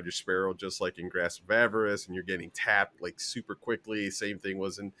you to ride your Sparrow, just like in Grasp of Avarice, and you're getting tapped like super quickly. Same thing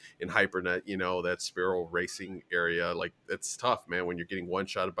was in Hypernet. You know, that Sparrow racing area. Like, it's tough, man, when you're getting one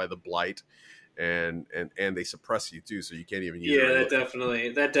shotted by the Blight, and they suppress you too, so you can't even use Yeah,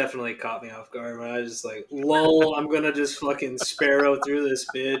 regular. that definitely caught me off guard. When I was just like, "Lol, I'm gonna just fucking Sparrow through this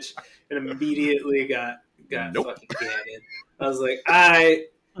bitch," and immediately got Nope. fucking gadded. I was like, "All right,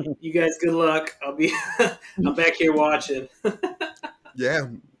 you guys, good luck. I'm back here watching." Yeah,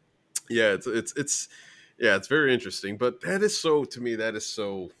 yeah. It's very interesting, but that is so to me. That is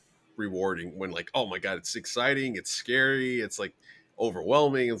so rewarding when, like, oh my god, it's exciting, it's scary, it's like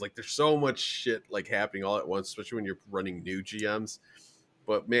overwhelming. It's like there's so much shit like happening all at once, especially when you're running new GMs.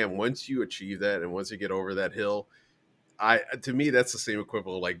 But man, once you achieve that and once you get over that hill, I to me that's the same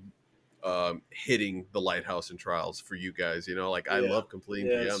equivalent of like hitting the lighthouse in trials for you guys. You know, like I Yeah, love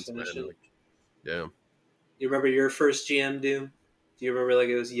completing yeah, it's GMs, man. finishing. Like, yeah. You remember your first GM, Doom? Do you remember like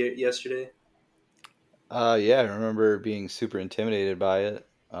it was yesterday? Yeah, I remember being super intimidated by it.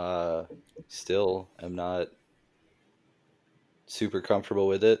 Still am not super comfortable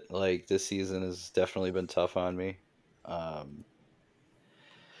with it. Like, this season has definitely been tough on me. Um,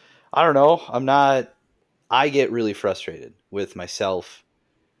 I don't know. I get really frustrated with myself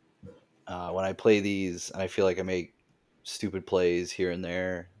when I play these, and I feel like I make stupid plays here and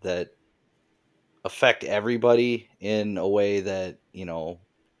there that affect everybody in a way that,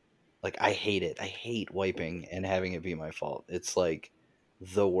 like, I hate it. I hate wiping and having it be my fault. It's like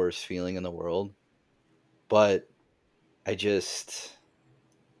the worst feeling in the world. But I just,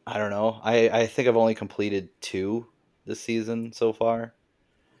 I don't know. I think I've only completed 2 this season so far.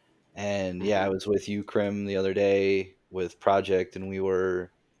 And yeah, I was with you, Krim, the other day with Project, and we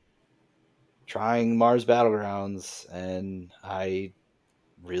were trying Mars Battlegrounds, and I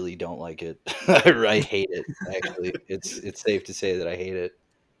really don't like it. I hate it. Actually, it's safe to say that I hate it.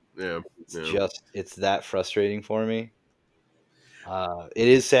 Yeah. Yeah. It's that frustrating for me. It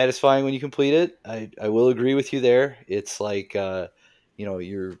is satisfying when you complete it. I will agree with you there. It's like, I'm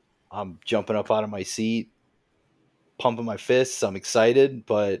jumping up out of my seat, pumping my fists. I'm excited,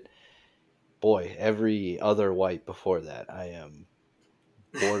 but boy, every other wipe before that, I am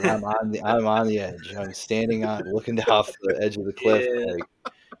bored. I'm on the edge. I'm standing on, looking off the edge of the cliff. Yeah,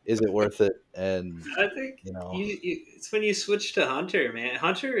 Like, is it worth it? And I think you know, it's when you switch to Hunter, man.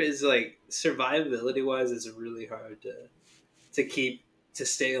 Hunter is like survivability wise, it's really hard to keep to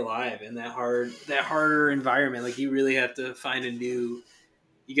stay alive in that harder environment. Like you really have to find a new.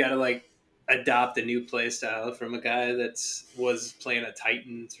 You got to like adopt a new play style from a guy that's was playing a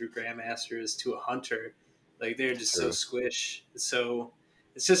Titan through Grandmasters to a Hunter. Like they're just so true. squish. So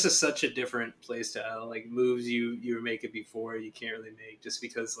it's just such a different play style. Like moves you were making before you can't really make just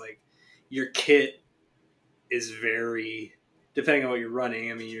because like your kit is very depending on what you're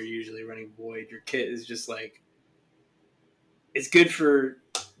running. I mean, you're usually running Void. Your kit is just like it's good for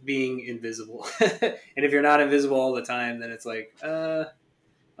being invisible, and if you're not invisible all the time, then it's like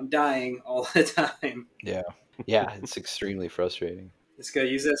I'm dying all the time. Yeah, yeah, it's extremely frustrating. Just gotta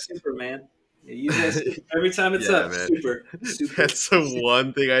use that super, man. Yeah, use that super. Every time it's Yeah, up. man. Super, super. That's the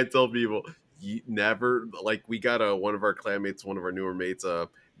one thing I tell people. You never, like, we got one of our clanmates, one of our newer mates,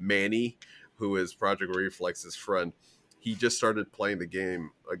 Manny, who is Project Reflex's friend. he just started playing the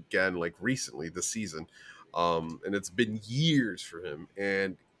game again like recently this season, and it's been years for him.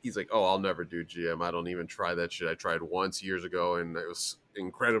 And he's like, "Oh, I'll never do GM. I don't even try that shit. I tried once years ago, and it was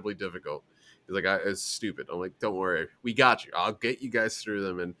incredibly difficult." He's like, "It's stupid." I'm like, "Don't worry, we got you. I'll get you guys through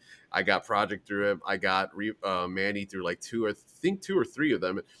them." And I got Project through him. I got Manny through like two or three of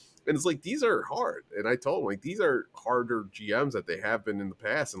them. And it's like, these are hard. And I told him, like, these are harder GMs that they have been in the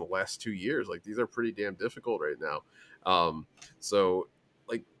past in the last 2 years. Like, these are pretty damn difficult right now. So,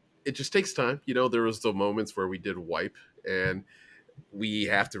 like, it just takes time. You know, there was the moments where we did wipe, and we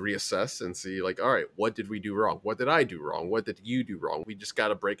have to reassess and see, like, all right, what did we do wrong? What did I do wrong? What did you do wrong? We just got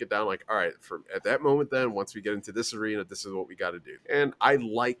to break it down, like, all right, from at that moment, then once we get into this arena, this is what we got to do. And I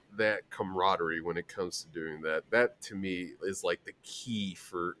like that camaraderie when it comes to doing that. That to me is like the key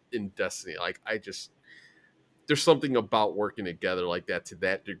for in Destiny. Like, there's something about working together like that to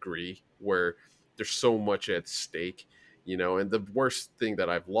that degree where there's so much at stake, you know. And the worst thing that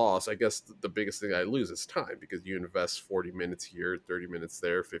I've lost, I guess the biggest thing I lose is time, because you invest 40 minutes here, 30 minutes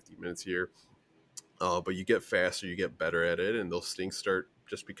there, 50 minutes here, but you get faster, you get better at it, and those things start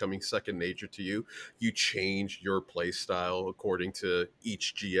just becoming second nature to you. You change your play style according to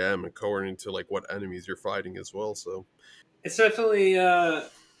each GM, according to like what enemies you're fighting as well. So It's definitely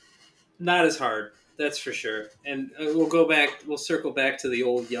not as hard, that's for sure. And we'll circle back to the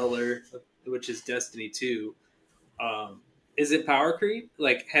old Yeller, which is Destiny 2. Is it power creep?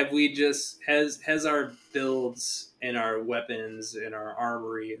 Like, have we just has our builds and our weapons and our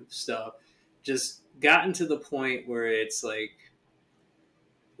armory and stuff just gotten to the point where it's like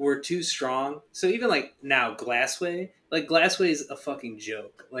we're too strong? So even like now, Glassway, like Glassway is a fucking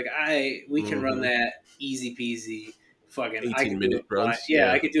joke. Like we can run that easy peasy. Fucking, I could do 18-minute it blind. runs,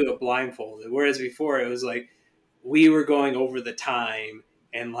 Yeah, I could do it blindfolded. Whereas before it was like we were going over the time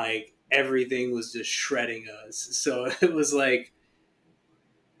and like everything was just shredding us. So it was like,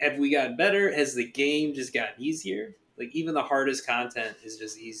 have we gotten better? Has the game just gotten easier? Like even the hardest content is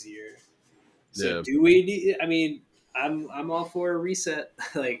just easier. So yeah. do we need? I mean, I'm all for a reset.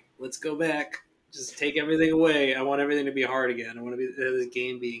 Like, let's go back. Just take everything away. I want everything to be hard again. I want the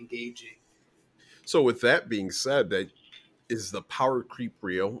game be engaging. So with that being said, that is the power creep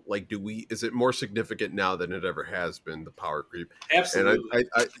real? Like, is it more significant now than it ever has been, the power creep? And Absolutely.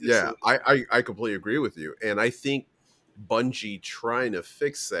 yeah, Absolutely. I completely agree with you. And I think Bungie trying to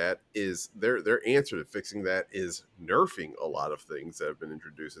fix that is their answer to fixing that is nerfing a lot of things that have been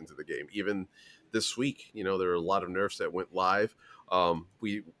introduced into the game. Even this week, you know, there are a lot of nerfs that went live.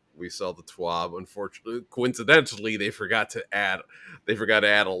 We saw the TWAB. Unfortunately, coincidentally, they forgot to add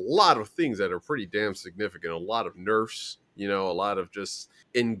a lot of things that are pretty damn significant. A lot of nerfs, you know, a lot of just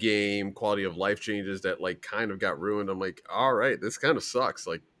in-game quality of life changes that like kind of got ruined. I'm like, all right, this kind of sucks.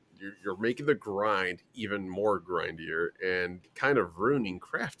 Like, you're making the grind even more grindier and kind of ruining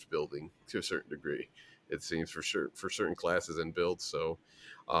craft building to a certain degree, it seems, for sure, for certain classes and builds. So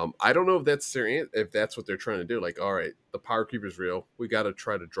I don't know if that's what they're trying to do. Like, all right, the power creep is real. We got to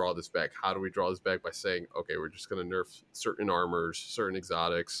try to draw this back. How do we draw this back? By saying, okay, we're just going to nerf certain armors, certain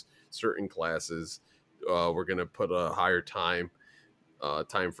exotics, certain classes. We're going to put a higher time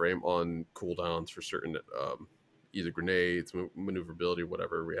frame on cooldowns for certain either grenades, maneuverability,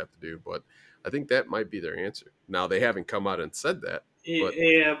 whatever we have to do. But I think that might be their answer. Now, they haven't come out and said that, but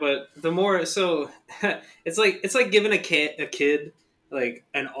Yeah, but the more so, it's like giving a kid like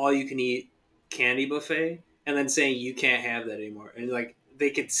an all you can eat candy buffet and then saying you can't have that anymore, and like they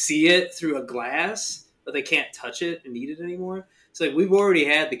could see it through a glass, but they can't touch it and eat it anymore. It's like we've already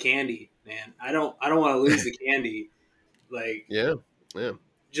had the candy, man. I don't want to lose the candy. Like, yeah, yeah,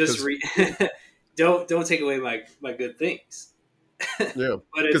 just because don't take away my good things. yeah,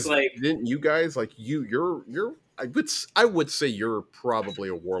 But it's because like, didn't you guys like you're I would say you're probably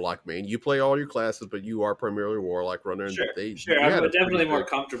a warlock main. You play all your classes, but you are primarily a warlock runner, and sure, you I'm had a pretty definitely more big,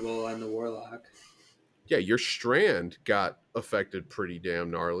 comfortable on the warlock. yeah. Your strand got affected pretty damn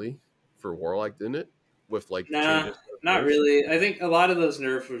gnarly for warlock, didn't it? With like the Nah, changes to not nerfs. really. I think a lot of those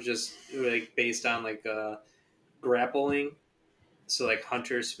nerfs were just like based on like grappling, so like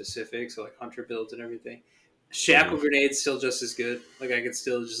hunter specific, so like hunter builds and everything. Shackle grenade's still just as good. Like I could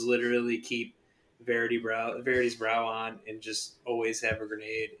still just literally keep Verity's brow on and just always have a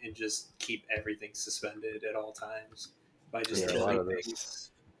grenade and just keep everything suspended at all times by just Yeah, a lot killing of things.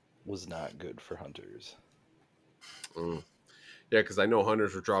 this was not good for hunters. Mm. Yeah, because I know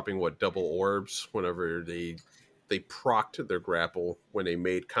hunters were dropping double orbs whenever they procced their grapple when they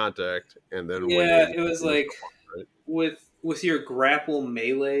made contact, and then when Yeah, they it was used like the hook, right? with your grapple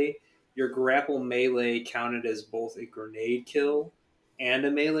melee counted as both a grenade kill and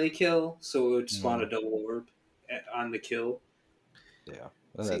a melee kill, so it would spawn a Mm. double orb on the kill. Yeah,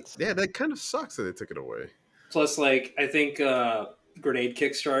 See, yeah, that kind of sucks that they took it away. Plus, like, I think Grenade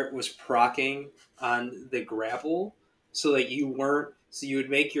Kickstart was procking on the grapple, so like you weren't. So you would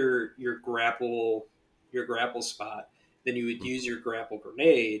make your grapple spot, then you would use your grapple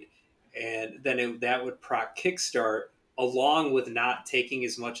grenade, and then that would proc Kickstart along with not taking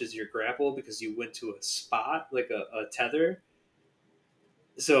as much as your grapple because you went to a spot like a tether.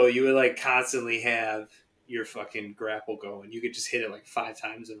 So you would like constantly have your fucking grapple going. You could just hit it like 5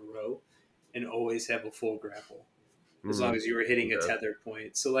 times in a row and always have a full grapple as long as you were hitting a Okay. tethered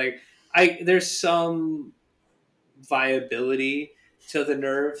point. So like there's some viability to the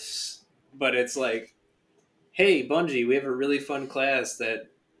nerfs, but it's like, hey Bungie, we have a really fun class that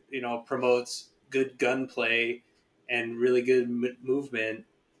promotes good gunplay and really good movement.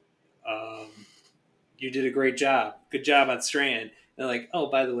 Um, you did a great job. Good job on Strand. And they're like, oh,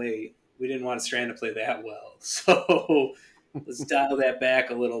 by the way, we didn't want Strand to play that well, so let's dial that back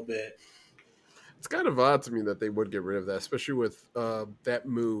a little bit. It's kind of odd to me that they would get rid of that, especially with that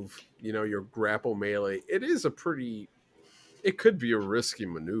move. Your grapple melee. It could be a risky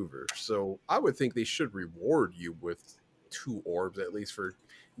maneuver. So I would think they should reward you with 2 orbs at least for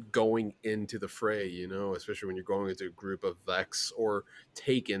going into the fray. Especially when you're going into a group of Vex or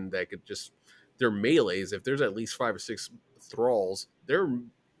Taken that could just their melees. If there's at least 5 or 6 thralls, they're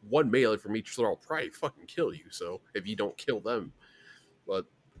one melee from each thrall probably fucking kill you. So if you don't kill them, but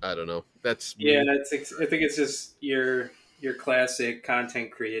I don't know. That's Yeah, me. I think it's just your classic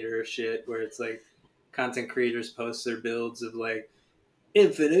content creator shit where it's like content creators post their builds of like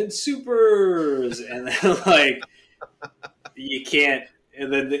infinite supers, and then like you can't,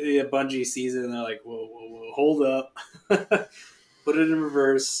 and then the Bungie sees it and they're like, whoa, hold up, put it in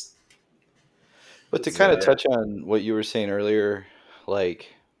reverse. But to kind of Yeah. touch on what you were saying earlier,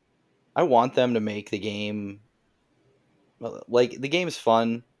 like I want them to make the game like the game's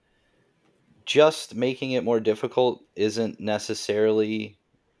fun. Just making it more difficult isn't necessarily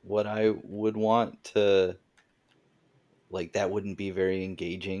what I would want to like that wouldn't be very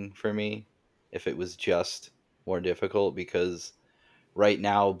engaging for me if it was just more difficult because right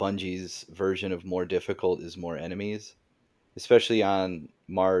now Bungie's version of more difficult is more enemies, especially on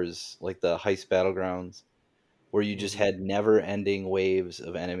Mars, like the heist battlegrounds where you just had never-ending waves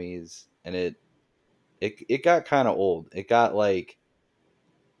of enemies and it got kind of old. It got like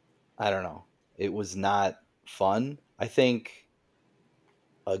I don't know. It was not fun. I think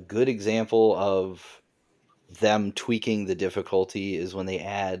a good example of them tweaking the difficulty is when they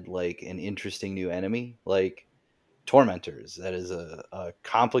add like an interesting new enemy, like tormentors. That is a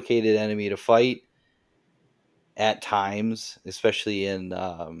complicated enemy to fight at times, especially in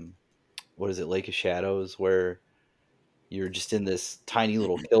what is it, Lake of Shadows, where you're just in this tiny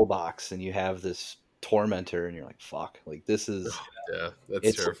little kill box and you have this tormentor, and you're like, "Fuck!" Like this is Yeah, that's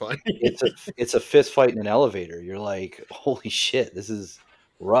it's terrifying. it's a fist fight in an elevator. You're like, "Holy shit, this is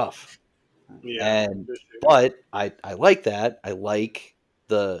rough." Yeah, And for sure. but I like that. I like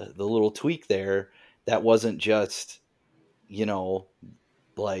the little tweak there. That wasn't just you know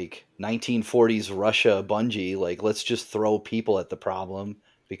like 1940s Russia Bungie. Like let's just throw people at the problem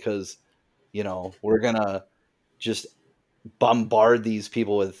because we're gonna just bombard these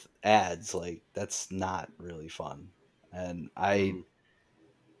people with ads. Like that's not really fun. And Mm.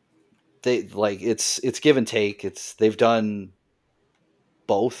 they like it's give and take. They've done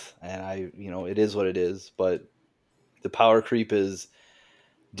both, and it is what it is. But the power creep is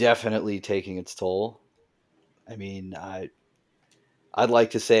definitely taking its toll. I mean, I'd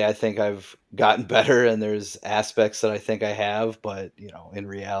like to say I think I've gotten better, and there's aspects that I think I have, but in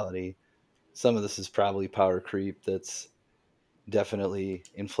reality, some of this is probably power creep that's definitely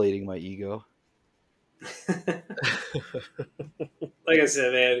inflating my ego. Like I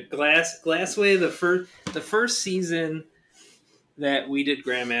said, man, Glassway. The first season that we did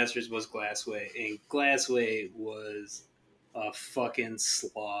Grandmasters was Glassway, and Glassway was a fucking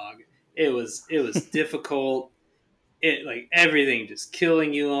slog. It was difficult. It like everything just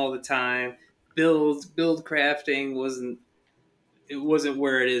killing you all the time. Build crafting wasn't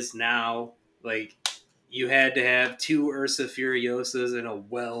where it is now. Like you had to have 2 Ursa Furiosas and a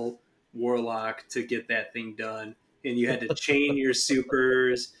well warlock to get that thing done, and you had to chain your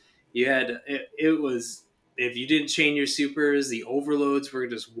supers. You had to, it was if you didn't chain your supers, the overloads were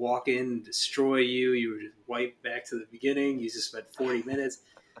just walk in and destroy you. You were just wiped back to the beginning. You just spent 40 minutes.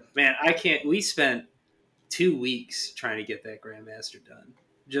 Man, I can't. We spent 2 weeks trying to get that Grandmaster done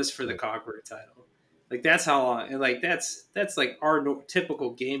just for the Conqueror title. Like that's how long, and like that's like our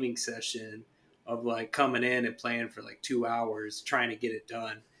typical gaming session of like coming in and playing for like 2 hours trying to get it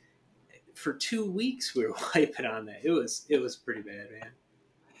done. for 2 weeks we were wiping on that. It was pretty bad, man.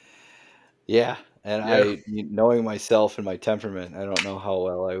 Yeah, and Yeah. knowing myself and my temperament, I don't know how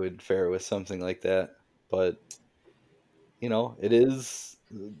well I would fare with something like that. But it is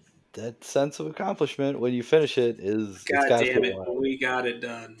that sense of accomplishment when you finish it it's God got to damn feel it, wild. we got it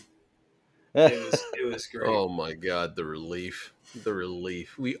done. It was great. Oh my god, the relief. The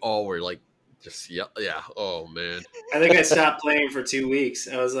relief. We all were like just yeah. Oh man. I think I stopped playing for 2 weeks.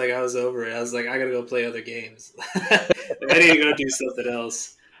 I was like, I was over it. I was like, I gotta go play other games. Like, I need to go do something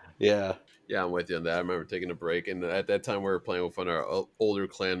else. Yeah. Yeah, I'm with you on that. I remember taking a break, and at that time we were playing with one of our older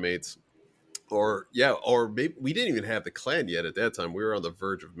clanmates, or maybe we didn't even have the clan yet at that time. We were on the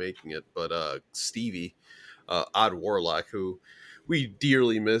verge of making it, but Stevie, Odd Warlock, who we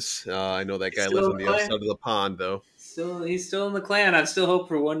dearly miss. I know that He's guy still lives in on the the other clan. side of the pond, though. He's still in the clan. I still hope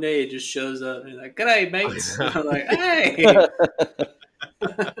for one day it just shows up and he's like, "G'day, mates." And I I'm like, "Hey."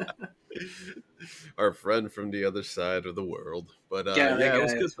 Our friend from the other side of the world. But Yeah, that yeah, it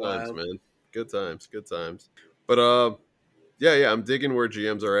was guy good is times, wild. man. Good times, good times. But yeah, I'm digging where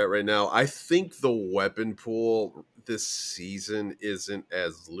GMs are at right now. I think the weapon pool this season isn't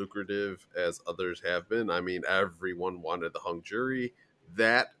as lucrative as others have been. I mean, everyone wanted the hung jury.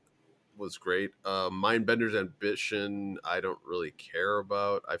 That was great. Mindbender's Ambition, I don't really care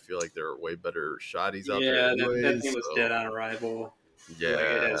about. I feel like there are way better shotties out there Yeah, that thing anyways. was dead So on arrival. Like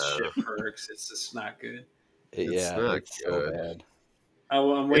it has yeah, shit perks. It's just not good. it's Yeah, not it's so good. bad.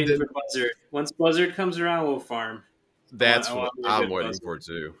 I'm And waiting then for Buzzard. Once Buzzard comes around, we'll farm. I that's what want me a I'm good waiting Buzzard. for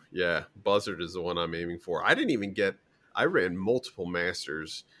too. Yeah, Buzzard is the one I'm aiming for. I didn't even get. I ran multiple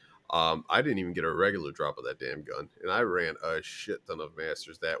masters. I didn't even get a regular drop of that damn gun, and I ran a shit ton of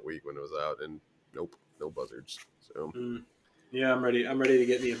masters that week when it was out, and nope, no buzzards. So Mm. Yeah, I'm ready. I'm ready to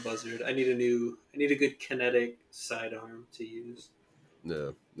get me a Buzzard. I need a good kinetic sidearm to use,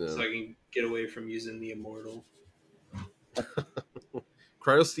 no, so no. I can get away from using the Immortal.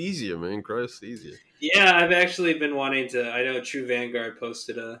 Cryosthesia, man, cryosthesia. Yeah, I've actually been wanting to. I know True Vanguard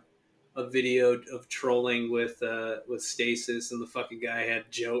posted a video of trolling with Stasis, and the fucking guy had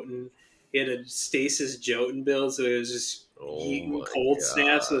Jotun. He had a Stasis Jotun build, so he was just Oh yeeting my cold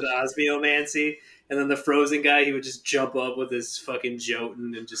snaps with gosh. Osmiomancy. And then the frozen guy, he would just jump up with his fucking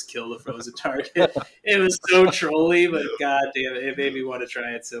Jotun and just kill the frozen target. It was so trolly, but goddamn, it made me want to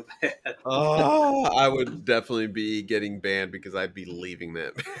try it so bad. Oh, I would definitely be getting banned because I'd be leaving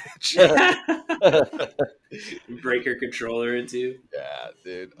that match. Break your controller into. Yeah,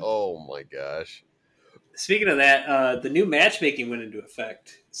 dude. Oh my gosh. Speaking of that, the new matchmaking went into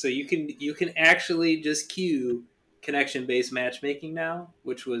effect, so you can actually just queue connection based matchmaking now,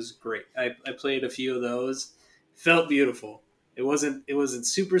 which was great. I played a few of those, felt beautiful. It wasn't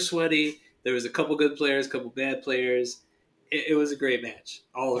super sweaty. There was a couple good players, a couple bad players. It was a great match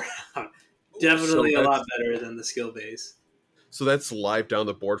all around. So Definitely a lot that's better than the skill base. so that's live down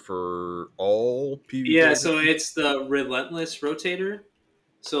the board for all PV Yeah, players. so it's the relentless rotator.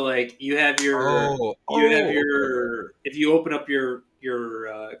 So like you have Okay. your if you open up your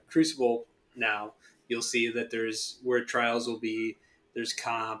Crucible now, you'll see that there's where trials will be. There's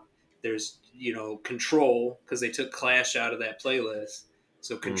comp. There's control because they took Clash out of that playlist.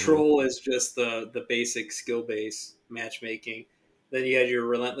 So Hmm. control is just the basic skill base matchmaking. Then you had your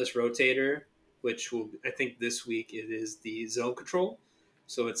relentless rotator, which will I think this week it is the zone control.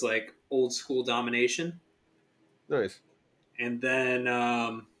 So it's like old school domination, Nice. and then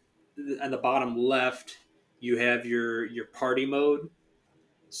on the bottom left you have your party mode.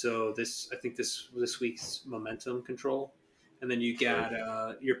 So I think this week's momentum control, and then you Nice.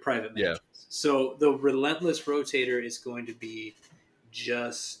 got your private Yeah. matches. So the relentless rotator is going to be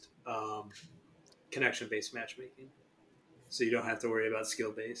just connection based matchmaking, so you don't have to worry about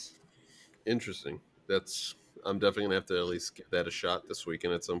skill base. Interesting. That's. I'm definitely gonna have to at least give that a shot this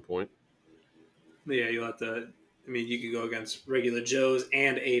weekend at some point. But yeah, you'll have to. I mean, you could go against regular Joes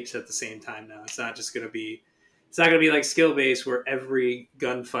and apes at the same time now. It's not just going to be. It's not going to be like skill based where every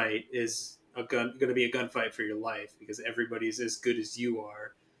gunfight is going to be a gunfight for your life because everybody's as good as you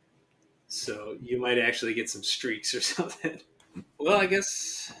are. So you might actually get some streaks or something. Well, I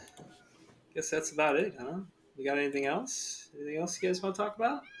guess that's about it, huh? We got anything else? Anything else you guys want to talk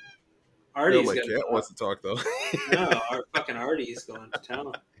about? No, Artie's my got to cat talk. wants to talk though. No, our fucking Artie's going to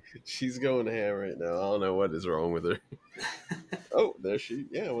town. She's going ham right now. I don't know what is wrong with her. Oh, there she.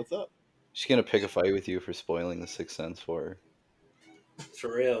 Yeah, what's up? She's gonna pick a fight with you for spoiling the Sixth Sense for her.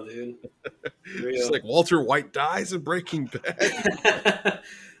 For real, dude. For She's real. like Walter White dies in Breaking Bad.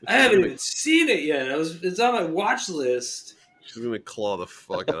 I haven't even seen it yet. It's on my watch list. She's gonna claw the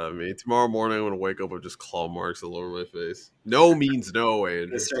fuck out of me. Tomorrow morning, I'm gonna wake up with just claw marks all over my face. No means no, They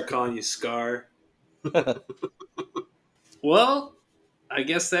Andrew. start calling you Scar. Well, I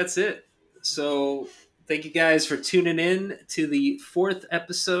guess that's it. So thank you guys for tuning in to the 4th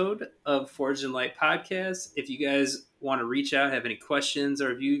episode of Forged in Light podcast. If you guys want to reach out, have any questions,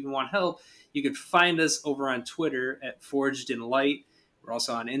 or if you even want help, you can find us over on Twitter at Forged in Light. We're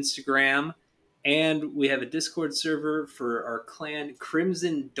also on Instagram, and we have a Discord server for our clan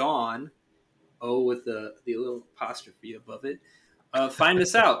Crimson Dawn. Oh, with the little apostrophe above it. Find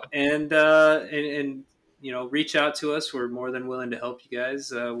us out and reach out to us. We're more than willing to help you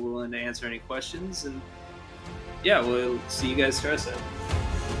guys. We're willing to answer any questions, and yeah, we'll see you guys Thursday.